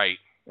get. Right.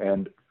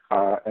 And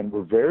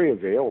we're very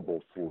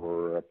available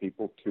for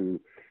people to,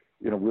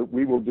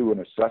 we will do an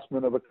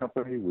assessment of a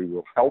company. We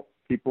will help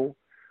people.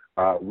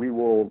 We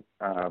will,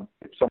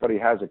 if somebody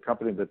has a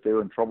company that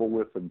they're in trouble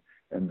with and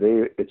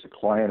it's a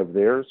client of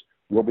theirs,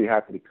 we'll be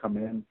happy to come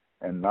in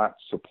and not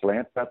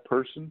supplant that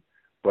person,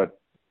 but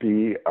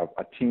be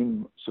a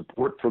team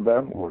support for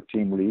them or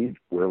team lead,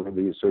 wherever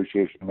the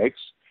association makes.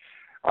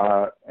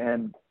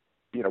 And,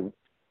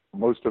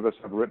 most of us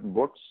have written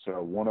books.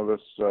 One of us,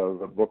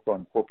 the book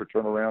on corporate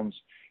turnarounds,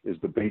 is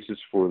the basis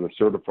for the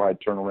certified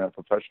turnaround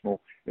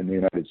professional in the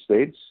United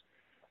States.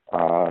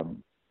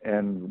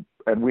 And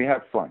we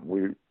have fun.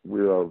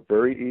 We are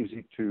very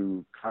easy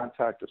to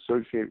contact,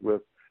 associate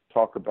with,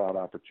 talk about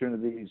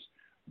opportunities,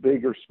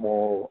 big or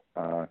small.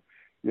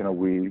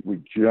 We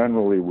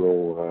generally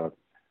will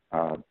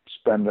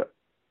spend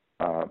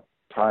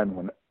time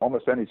on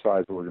almost any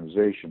size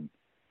organization.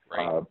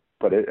 Right.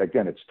 But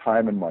again, it's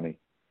time and money.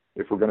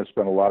 If we're going to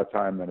spend a lot of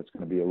time, then it's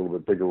going to be a little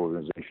bit bigger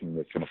organization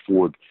that can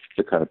afford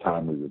the kind of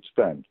time we would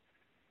spend.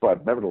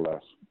 But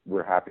nevertheless,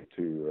 we're happy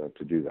to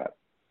do that.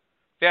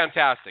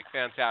 Fantastic.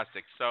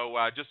 So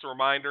just a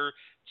reminder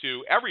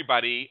to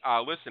everybody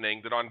listening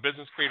that on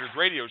Business Creators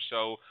Radio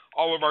Show,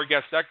 all of our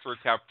guest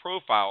experts have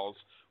profiles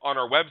on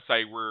our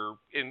website where,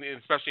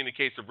 especially in the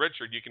case of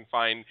Richard, you can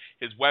find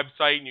his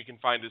website and you can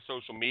find his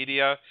social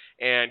media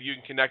and you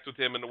can connect with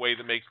him in a way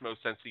that makes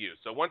most sense to you.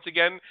 So once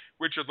again,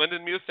 Richard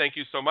Lindenmuth, thank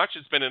you so much.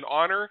 It's been an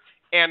honor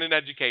and an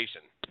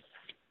education.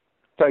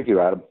 Thank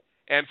you, Adam.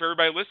 And for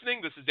everybody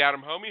listening, this is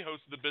Adam Homey,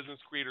 host of the Business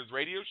Creators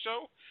Radio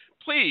Show.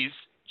 Please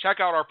check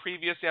out our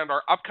previous and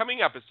our upcoming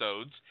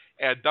episodes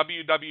at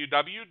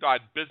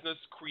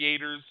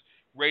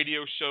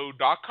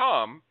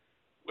www.businesscreatorsradioshow.com,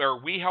 where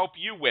we help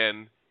you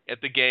win at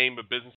the game of business